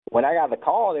when I got the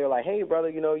call, they were like, hey, brother,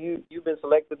 you've been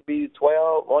selected to be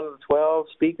one of the 12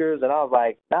 speakers. And I was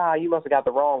like, nah, you must have got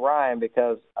the wrong Ryan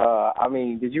because,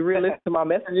 did you really listen to my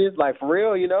messages? Like, for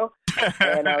real,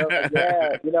 And I was like,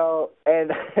 yeah,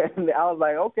 and I was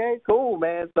like, okay, cool,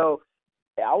 man. So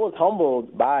I was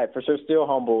humbled by it, for sure, still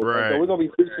humbled. Right. And so we're going to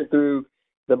be preaching through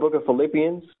the book of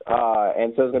Philippians.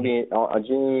 And so it's going to be on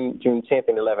June 10th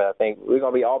and 11th, I think. We're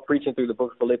going to be all preaching through the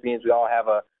book of Philippians. We all have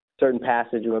a certain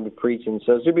passage we're going to be preaching.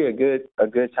 So it should be a good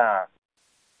time.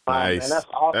 Nice. Man, that's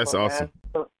awesome. That's awesome. Man.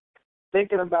 So,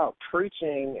 thinking about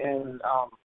preaching and,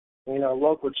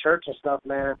 local church and stuff,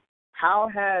 man, how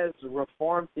has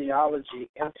Reformed theology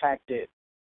impacted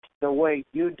the way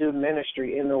you do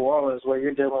ministry in New Orleans, where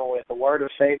you're dealing with the Word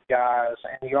of Faith guys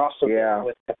and you're also dealing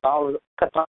with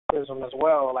Catholicism as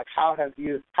well? Like, how has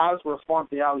Reformed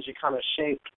theology kind of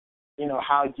shaped,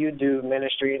 how you do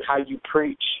ministry and how you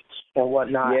preach and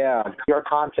whatnot? Yeah. Your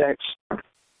context.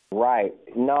 Right.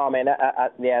 No, man,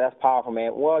 that's powerful,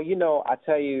 man. Well, I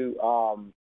tell you,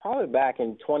 probably back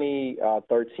in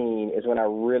 2013 is when I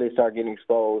really started getting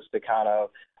exposed to kind of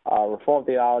Reformed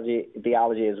theology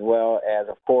as well as,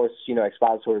 of course,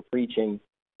 expository preaching.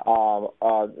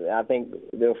 I think,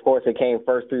 of course, it came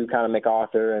first through kind of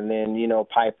MacArthur and then,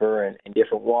 Piper and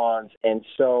different ones. And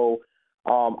so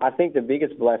I think the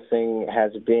biggest blessing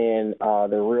has been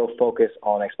the real focus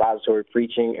on expository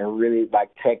preaching and really like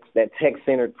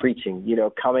text-centered preaching,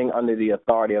 coming under the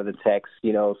authority of the text,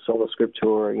 sola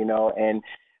scriptura, and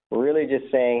really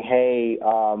just saying, hey,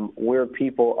 we're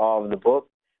people of the book,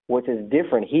 which is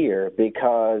different here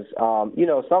because,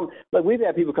 we've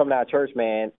had people come to our church,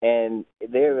 man, and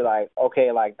they're like,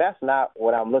 okay, like, that's not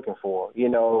what I'm looking for,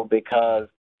 because,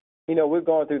 we're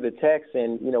going through the text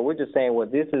and, we're just saying, well,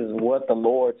 this is what the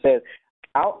Lord says.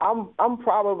 I'm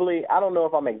probably, I don't know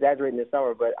if I'm exaggerating this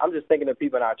number, but I'm just thinking of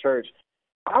people in our church.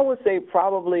 I would say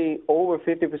probably over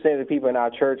 50% of the people in our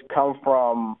church come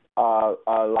from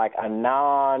like a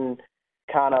non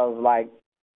kind of like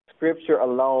scripture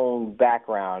alone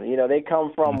background. They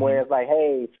come from where it's like,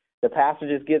 hey, the pastor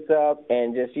just gets up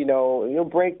and just,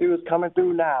 breakthrough is coming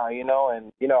through now, and,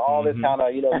 all this kind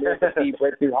of,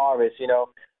 breakthrough harvest,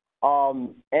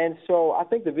 and so I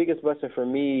think the biggest blessing for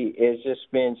me is just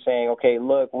been saying, okay,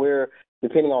 look, we're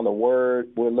depending on the word,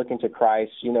 we're looking to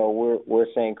Christ, we're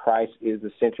saying Christ is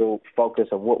the central focus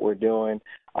of what we're doing,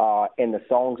 in the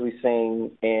songs we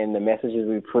sing and the messages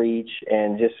we preach,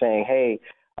 and just saying, hey,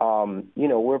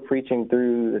 we're preaching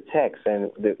through the text,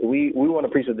 and we want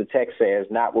to preach what the text says,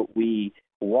 not what we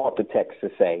want the text to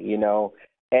say,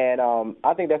 And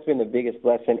I think that's been the biggest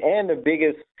blessing and the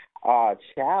biggest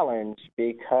challenge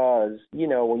because,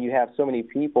 when you have so many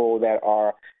people that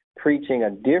are preaching a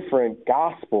different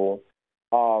gospel,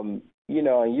 and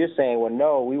you're saying, well,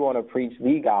 no, we want to preach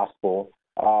the gospel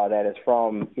that is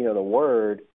from, the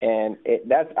word. And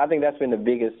I think that's been the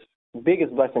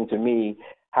biggest blessing to me,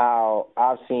 how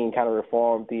I've seen kind of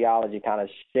Reformed theology kind of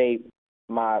shape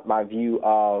my view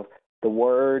of the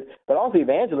word, but also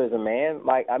evangelism, man.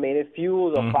 Like, I mean, it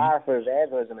fuels a fire for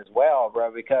evangelism as well,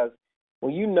 bro, because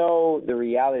when the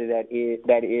reality that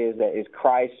is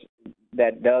Christ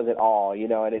that does it all,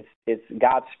 and it's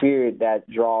God's Spirit that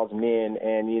draws men,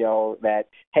 and, that,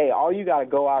 hey, all you got to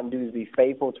go out and do is be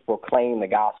faithful to proclaim the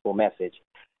gospel message.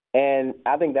 And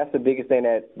I think that's the biggest thing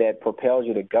that propels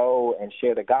you to go and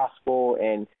share the gospel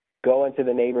and go into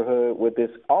the neighborhood with this,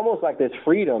 almost like this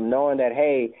freedom, knowing that,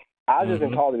 hey, I've just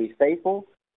been called to be faithful.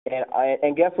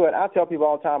 And guess what? I tell people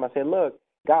all the time, I say, look,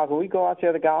 guys, when we go out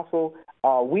share the gospel,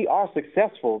 we are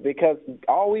successful because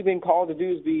all we've been called to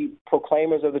do is be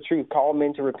proclaimers of the truth, call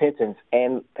men to repentance.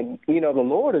 And, the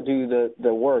Lord will do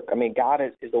the work. I mean, God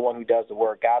is the one who does the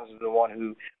work. God is the one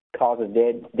who causes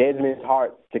dead men's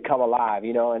heart to come alive,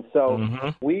 and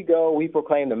so we go, we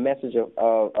proclaim the message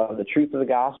of the truth of the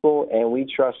gospel, and we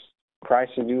trust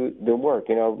Christ to do the work,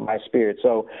 by Spirit.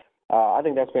 So I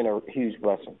think that's been a huge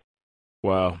blessing.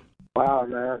 Wow,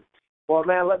 man. Well,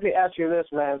 man, let me ask you this,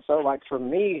 man. So, like, for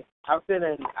me, I've been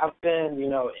in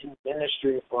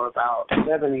ministry for about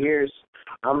 7 years.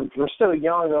 I'm still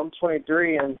young. I'm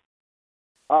 23, and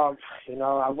I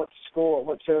went to school. I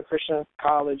went to a Christian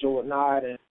college or whatnot,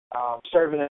 and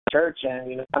serving in the church.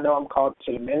 And I know I'm called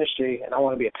to the ministry, and I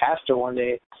want to be a pastor one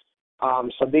day.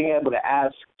 So, being able to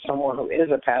ask someone who is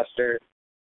a pastor,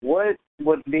 what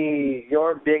would be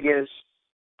your biggest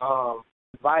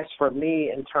advice for me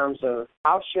in terms of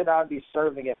how should I be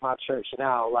serving at my church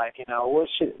now? Like,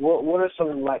 what are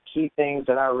some like key things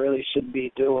that I really should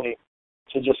be doing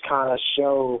to just kind of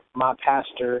show my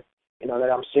pastor,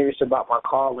 that I'm serious about my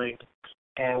calling,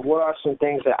 and what are some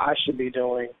things that I should be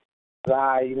doing that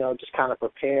I, just kind of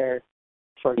prepare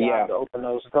for God to open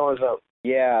those doors up?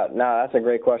 Yeah, no, that's a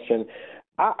great question.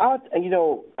 I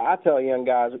tell young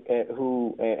guys and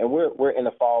we're in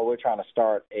the fall, we're trying to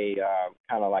start a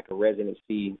kind of like a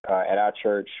residency at our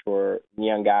church for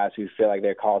young guys who feel like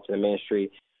they're called to the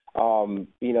ministry,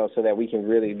 so that we can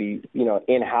really be,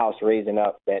 in-house raising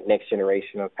up that next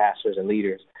generation of pastors and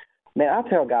leaders. Man, I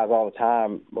tell guys all the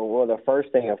time, well, the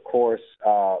first thing, of course,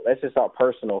 let's just start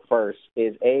personal first,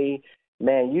 is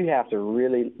man, you have to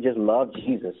really just love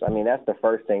Jesus. I mean, that's the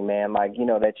first thing, man. Like,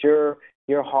 that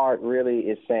your heart really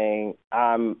is saying,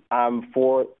 I'm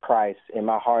for Christ, and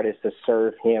my heart is to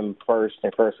serve him first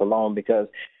and first alone, because,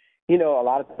 a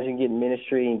lot of times you can get in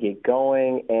ministry and get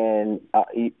going, and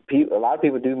a lot of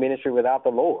people do ministry without the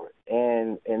Lord.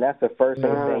 And that's the first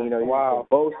thing,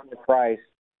 both in Christ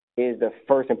is the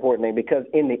first important thing, because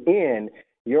in the end,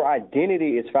 your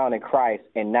identity is found in Christ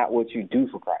and not what you do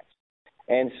for Christ.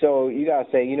 And so you got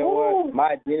to say, what?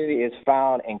 My identity is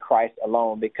found in Christ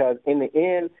alone, because in the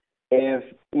end, if,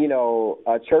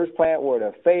 a church plant were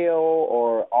to fail,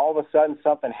 or all of a sudden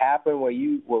something happened where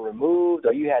you were removed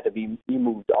or you had to be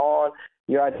moved on,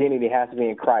 your identity has to be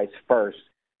in Christ first.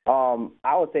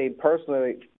 I would say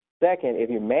personally, Second, if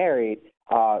you're married,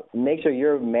 make sure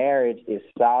your marriage is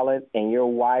solid and your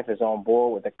wife is on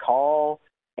board with the call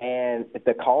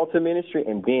to ministry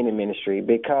and being in ministry.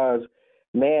 Because,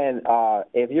 man,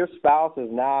 if your spouse is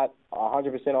not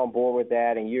 100% on board with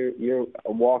that and you're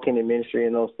walking in ministry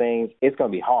and those things, it's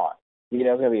going to be hard. It's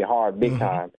going to be hard big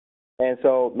time. And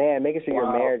so, man, making sure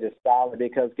your marriage is solid,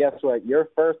 because guess what? Your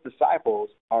first disciples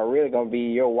are really going to be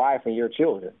your wife and your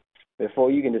children. Before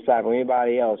you can disciple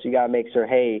anybody else, you got to make sure,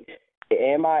 hey,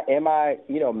 am I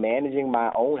managing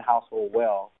my own household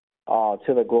well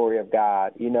to the glory of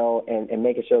God, and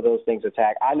making sure those things are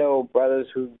tagged. I know brothers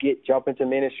who jump into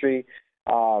ministry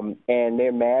and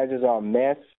their marriages are a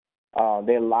mess.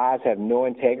 Their lives have no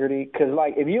integrity. Because,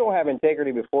 like, if you don't have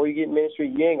integrity before you get in ministry,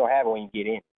 you ain't going to have it when you get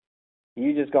in.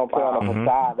 You just going to put on a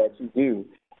facade that you do.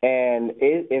 And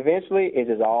eventually it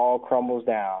just all crumbles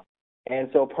down. And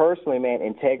so personally, man,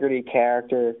 integrity,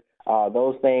 character,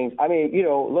 those things. I mean,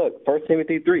 look, 1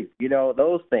 Timothy 3,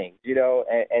 those things,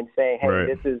 and saying, hey, right,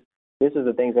 this is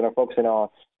the things that I'm focusing on.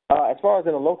 As far as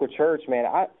in a local church, man,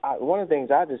 I one of the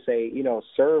things I just say,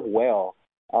 serve well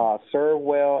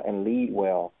and lead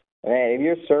well. Man, if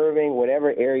you're serving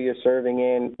whatever area you're serving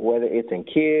in, whether it's in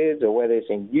kids or whether it's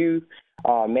in youth,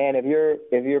 man, if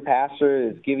your pastor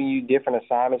is giving you different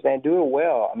assignments, man, do it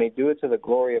well. I mean, do it to the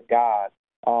glory of God.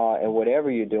 And whatever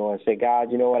you're doing, say,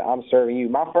 God, you know what, I'm serving you.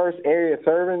 My first area of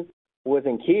serving was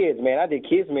in kids, man. I did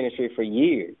kids ministry for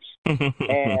years.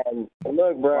 And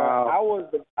look, bro, wow,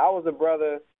 I was a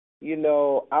brother,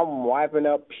 I'm wiping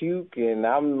up puke and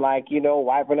I'm like,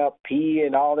 wiping up pee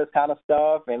and all this kind of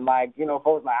stuff. And like,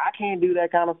 folks like, I can't do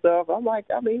that kind of stuff. I'm like,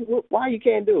 I mean, why you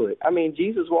can't do it? I mean,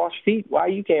 Jesus washed feet. Why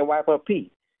you can't wipe up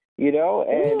pee? And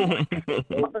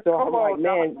so I'm like,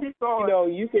 man,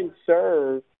 you can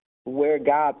serve where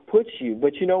God puts you.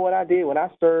 But you know what I did? When I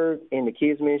served in the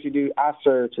kids ministry, I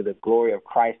served to the glory of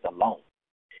Christ alone.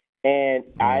 And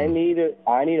I need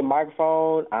a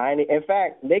microphone. In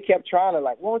fact, they kept trying to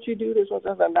like, won't you do this? I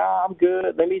was like, nah, I'm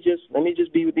good. Let me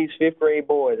just be with these 5th grade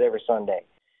boys every Sunday.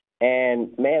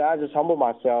 And man, I just humbled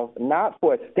myself, not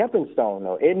for a stepping stone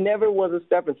though. It never was a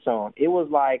stepping stone. It was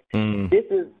like, this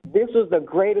was the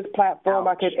greatest platform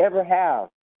I could ever have,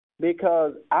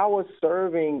 because I was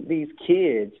serving these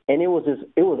kids and it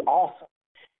was awesome.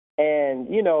 And,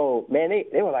 man,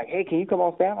 they were like, hey, can you come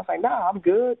on staff? I was like, nah, I'm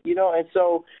good, and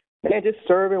so, man, just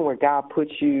serving where God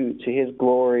puts you to his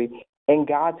glory, and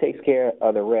God takes care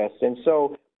of the rest. And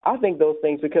so I think those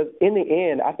things, because in the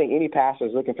end, I think any pastor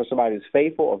is looking for somebody who's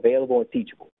faithful, available, and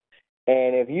teachable.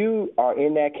 And if you are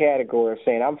in that category of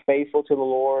saying, I'm faithful to the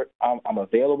Lord, I'm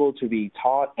available to be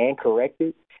taught and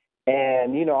corrected,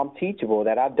 and, I'm teachable,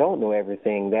 that I don't know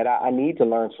everything, that I need to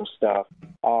learn some stuff.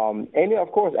 And,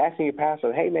 of course, asking your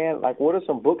pastor, hey, man, like, what are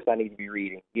some books I need to be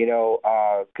reading?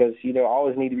 Because, I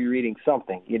always need to be reading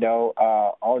something,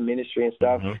 on ministry and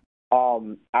stuff.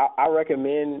 I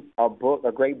recommend a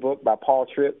great book by Paul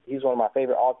Tripp. He's one of my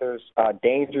favorite authors,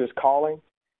 Dangerous Calling.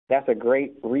 That's a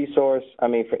great resource. I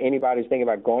mean, for anybody who's thinking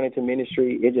about going into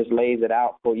ministry, it just lays it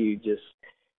out for you just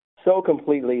so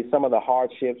completely, some of the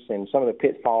hardships and some of the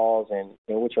pitfalls and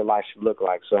what your life should look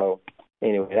like. So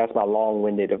anyway, that's my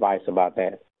long-winded advice about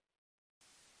that.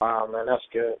 Wow, man, that's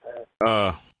good,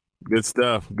 man. Good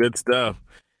stuff.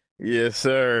 Yes,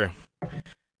 sir.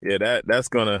 Yeah, that's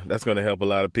gonna help a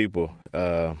lot of people.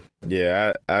 I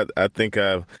think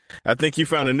you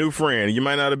found a new friend. You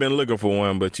might not have been looking for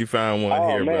one, but you found one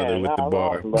here, man, brother, with the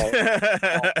bar.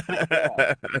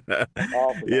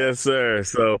 Awesome, yes, sir.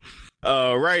 So,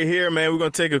 right here, man, we're gonna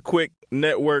take a quick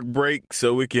network break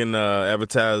so we can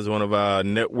advertise one of our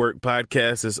network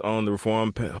podcasts. It's on the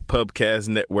Reform Pubcast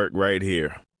Network right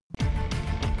here.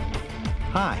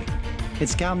 Hi,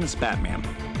 it's Calvinist Batman.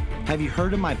 Have you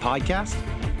heard of my podcast?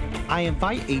 I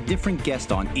invite a different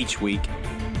guest on each week,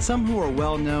 some who are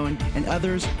well-known and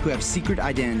others who have secret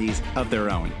identities of their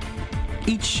own.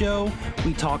 Each show,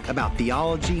 we talk about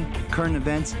theology, current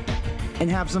events, and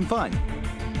have some fun,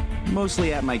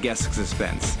 mostly at my guest's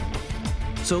expense.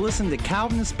 So listen to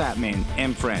Calvinist Batman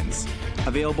and Friends,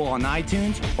 available on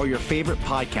iTunes or your favorite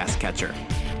podcast catcher.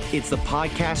 It's the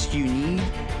podcast you need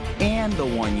and the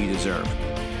one you deserve,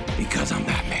 because I'm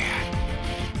Batman.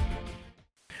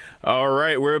 All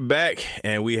right, we're back,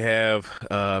 and we have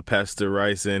Pastor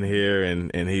Rice in here,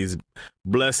 and he's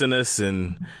blessing us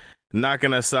and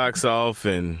knocking our socks off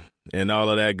and all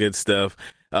of that good stuff.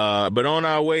 But on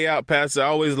our way out, Pastor, I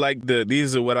always like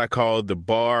these are what I call the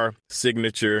bar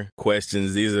signature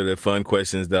questions. These are the fun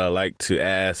questions that I like to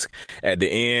ask at the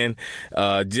end,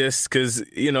 just because,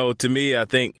 to me, I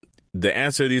think the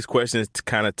answer to these questions to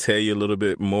kind of tell you a little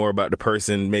bit more about the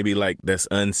person, maybe like that's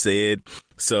unsaid.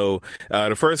 So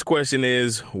the first question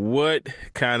is, what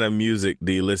kind of music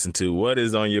do you listen to? What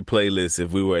is on your playlist?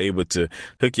 If we were able to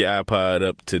hook your iPod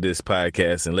up to this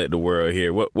podcast and let the world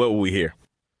hear, what will we hear?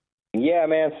 Yeah,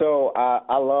 man. So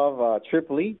I love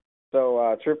Triple E.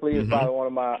 So Triple E is probably one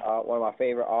of my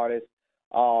favorite artists.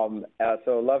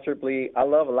 So love Triple E. I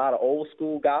love a lot of old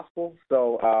school gospel.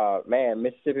 So man,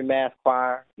 Mississippi Mass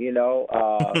Choir,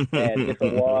 and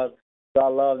different ones. So I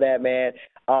love that, man.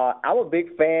 I'm a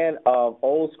big fan of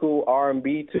old school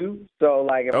R&B too. So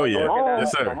like, if I'm working out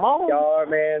yes, sir. in my yard,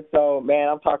 man. So man,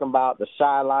 I'm talking about the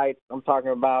Shy Lights. I'm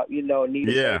talking about Nita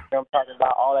Baker. I'm talking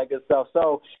about all that good stuff.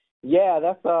 So yeah,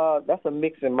 that's a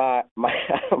mix in my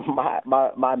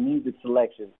music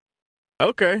selection.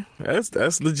 Okay,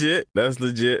 that's legit. That's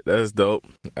legit. That's dope.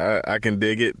 I can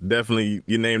dig it. Definitely,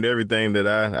 you named everything that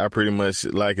I pretty much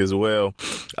like as well.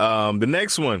 The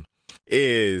next one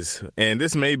is, and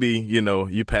this may be,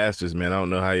 you pastors, man, I don't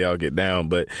know how y'all get down,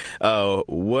 but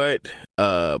what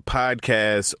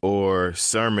podcasts or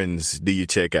sermons do you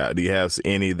check out? Do you have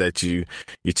any that you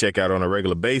check out on a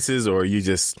regular basis, or are you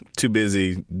just too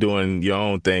busy doing your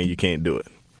own thing, you can't do it?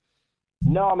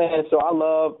 No, man. So I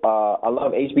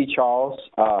love H.B. Charles.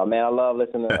 Man, I love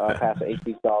listening to Pastor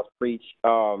H.B. Charles preach.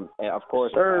 And of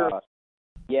course,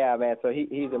 yeah, man. So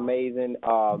he's amazing.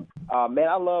 Man,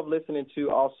 I love listening to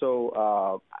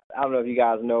also. I don't know if you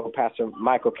guys know Pastor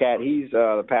Michael Catt. He's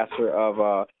the pastor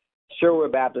of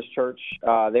Sherwood Baptist Church.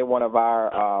 They're one of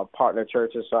our partner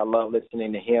churches. So I love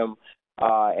listening to him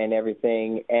and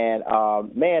everything. And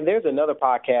man, there's another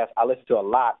podcast I listen to a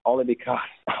lot, only because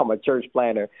I'm a church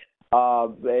planner.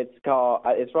 It's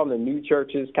from the New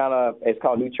Churches it's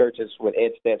called New Churches with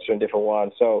Ed Stetzer and different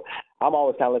ones. So I'm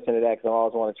always kind of listening to that because I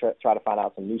always want to try to find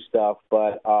out some new stuff.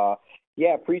 But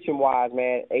yeah, preaching wise,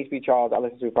 man, H.B. Charles I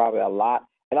listen to probably a lot,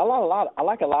 and I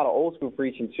like a lot of old school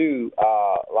preaching too.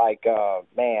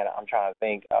 Man, I'm trying to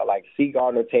think like C.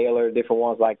 Gardner Taylor, different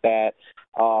ones like that.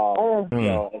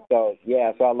 And so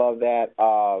yeah, so I love that.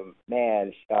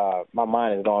 Man, my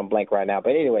mind is going blank right now.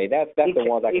 But anyway, that's the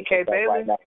ones I can think of right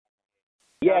now.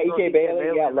 Yeah, E.K.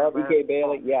 Bailey. Yeah, I love E.K.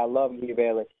 Bailey. Yeah, I love E.K.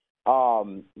 Bailey.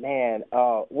 Man,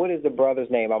 what is the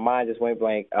brother's name? My mind just went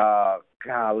blank.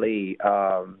 Golly.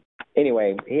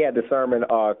 Anyway, he had the sermon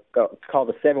called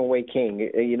The Seven-Way King.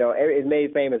 It's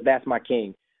made famous, That's My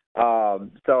King.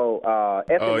 Eldridge.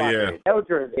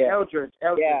 Yeah,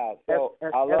 so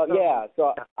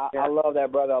I love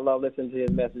that brother. I love listening to his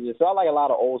messages. So I like a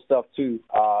lot of old stuff too.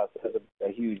 So it's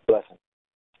a huge blessing.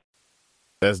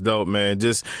 That's dope, man.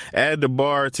 Just add the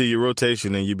bar to your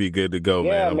rotation and you be good to go,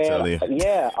 man. I'm telling you.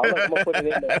 Yeah, I'm gonna put it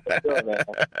in there for sure, man.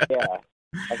 Yeah.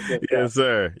 Yes,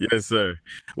 sir. Yes, sir.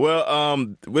 Well,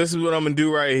 this is what I'm gonna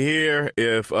do right here.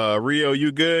 If Rio,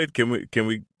 you good? Can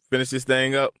we finish this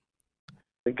thing up?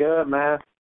 We're good, man.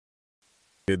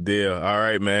 Good deal. All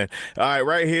right, man. All right,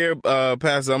 right here,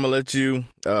 Pastor, I'm gonna let you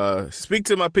speak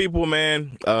to my people,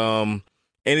 man.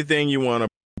 Anything you want to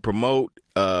promote,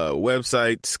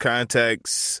 websites,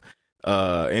 contacts,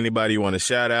 anybody you want to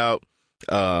shout out.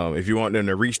 If you want them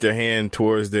to reach their hand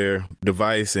towards their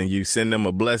device and you send them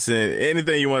a blessing,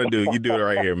 anything you want to do, you do it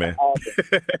right here, man.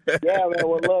 Yeah, man.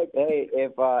 Well, look, hey,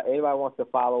 if anybody wants to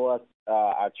follow us,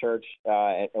 our church,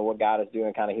 and what God is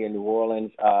doing kind of here in New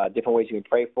Orleans, different ways you can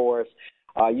pray for us.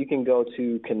 You can go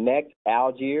to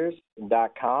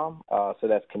connectalgiers.com. So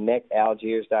that's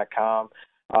connectalgiers.com.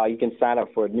 You can sign up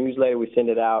for a newsletter. We send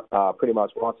it out pretty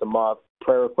much once a month.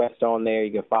 Prayer requests on there.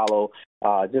 You can follow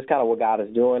just kind of what God is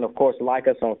doing. Of course, like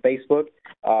us on Facebook,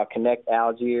 Connect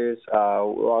Algiers.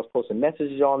 We're always posting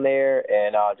messages on there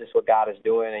and just what God is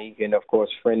doing. And you can, of course,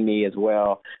 friend me as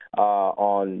well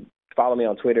follow me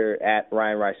on Twitter at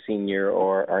Ryan Rice Sr.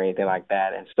 or anything like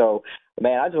that. And so,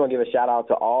 man, I just want to give a shout out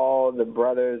to all the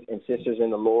brothers and sisters in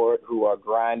the Lord who are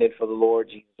grinding for the Lord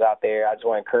Jesus out there. I just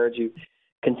want to encourage you.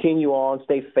 Continue on,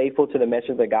 stay faithful to the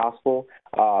message of the gospel.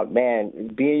 Man,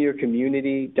 be in your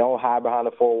community. Don't hide behind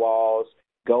the four walls.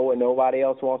 Go where nobody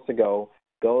else wants to go.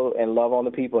 Go and love on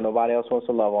the people nobody else wants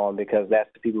to love on, because that's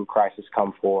the people who Christ has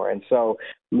come for. And so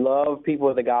love people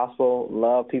with the gospel,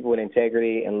 love people with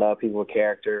integrity, and love people with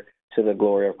character to the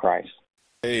glory of Christ.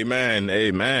 Amen.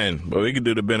 Amen. Well, we can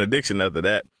do the benediction after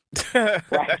that.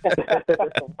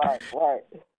 Right.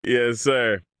 Yes,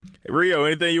 sir. Rio,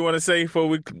 anything you want to say before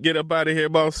we get up out of here,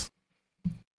 boss?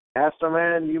 Pastor,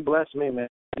 man, you blessed me, man.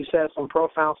 You said some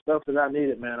profound stuff that I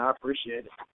needed, man. I appreciate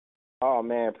it. Oh,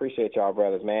 man, appreciate y'all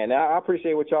brothers, man. I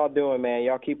appreciate what y'all doing, man.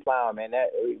 Y'all keep plowing, man.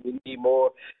 We need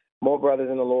more more brothers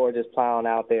in the Lord just plowing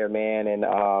out there, man, and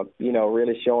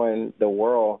really showing the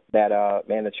world that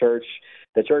man, the church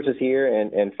is here,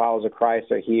 and followers of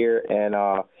Christ are here,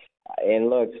 and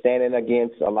look, standing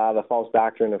against a lot of the false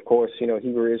doctrine, of course,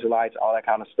 Hebrew Israelites, all that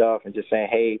kind of stuff, and just saying,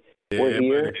 hey, we're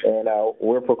here, and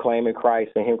we're proclaiming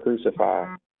Christ and Him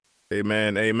crucified.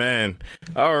 Amen. Amen.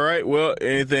 All right. Well,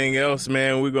 anything else,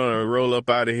 man? We're going to roll up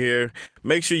out of here.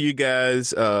 Make sure you guys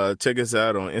check us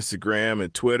out on Instagram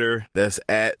and Twitter. That's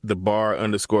at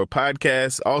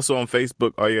 @TheBar_podcast. Also on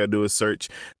Facebook, all you got to do is search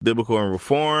Biblical and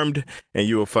Reformed, and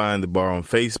you will find The Bar on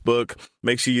Facebook.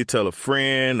 Make sure you tell a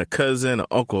friend, a cousin, an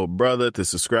uncle, a brother to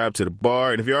subscribe to The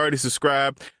Bar. And if you already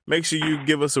subscribed, make sure you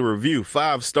give us a review.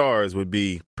 5 stars would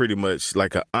be pretty much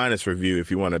like an honest review. If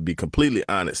you want to be completely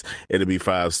honest, it'll be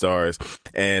 5 stars.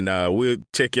 And we'll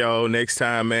check y'all next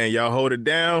time, man. Y'all hold it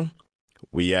down.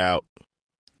 We out.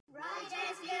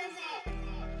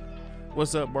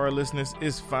 What's up, Bar listeners?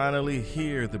 It's finally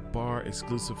here, the Bar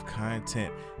exclusive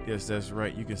content. Yes, that's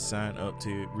right. You can sign up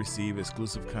to receive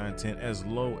exclusive content as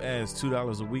low as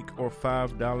 $2 a week or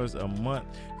 $5 a month,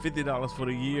 $50 for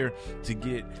the year to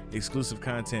get exclusive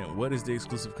content. What is the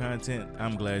exclusive content?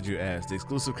 I'm glad you asked. The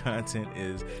exclusive content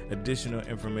is additional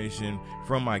information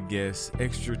from my guests,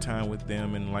 extra time with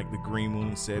them in like the green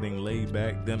moon setting, laid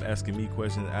back, them asking me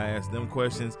questions, I ask them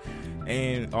questions,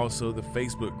 and also the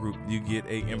Facebook group. You get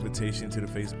an invitation to the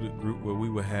Facebook group where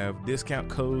we will have discount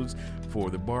codes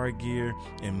for the bar gear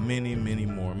and many, many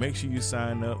more. Make sure you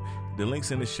sign up. The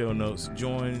link's in the show notes.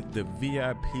 Join the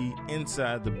VIP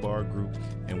inside the bar group,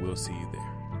 and we'll see you there.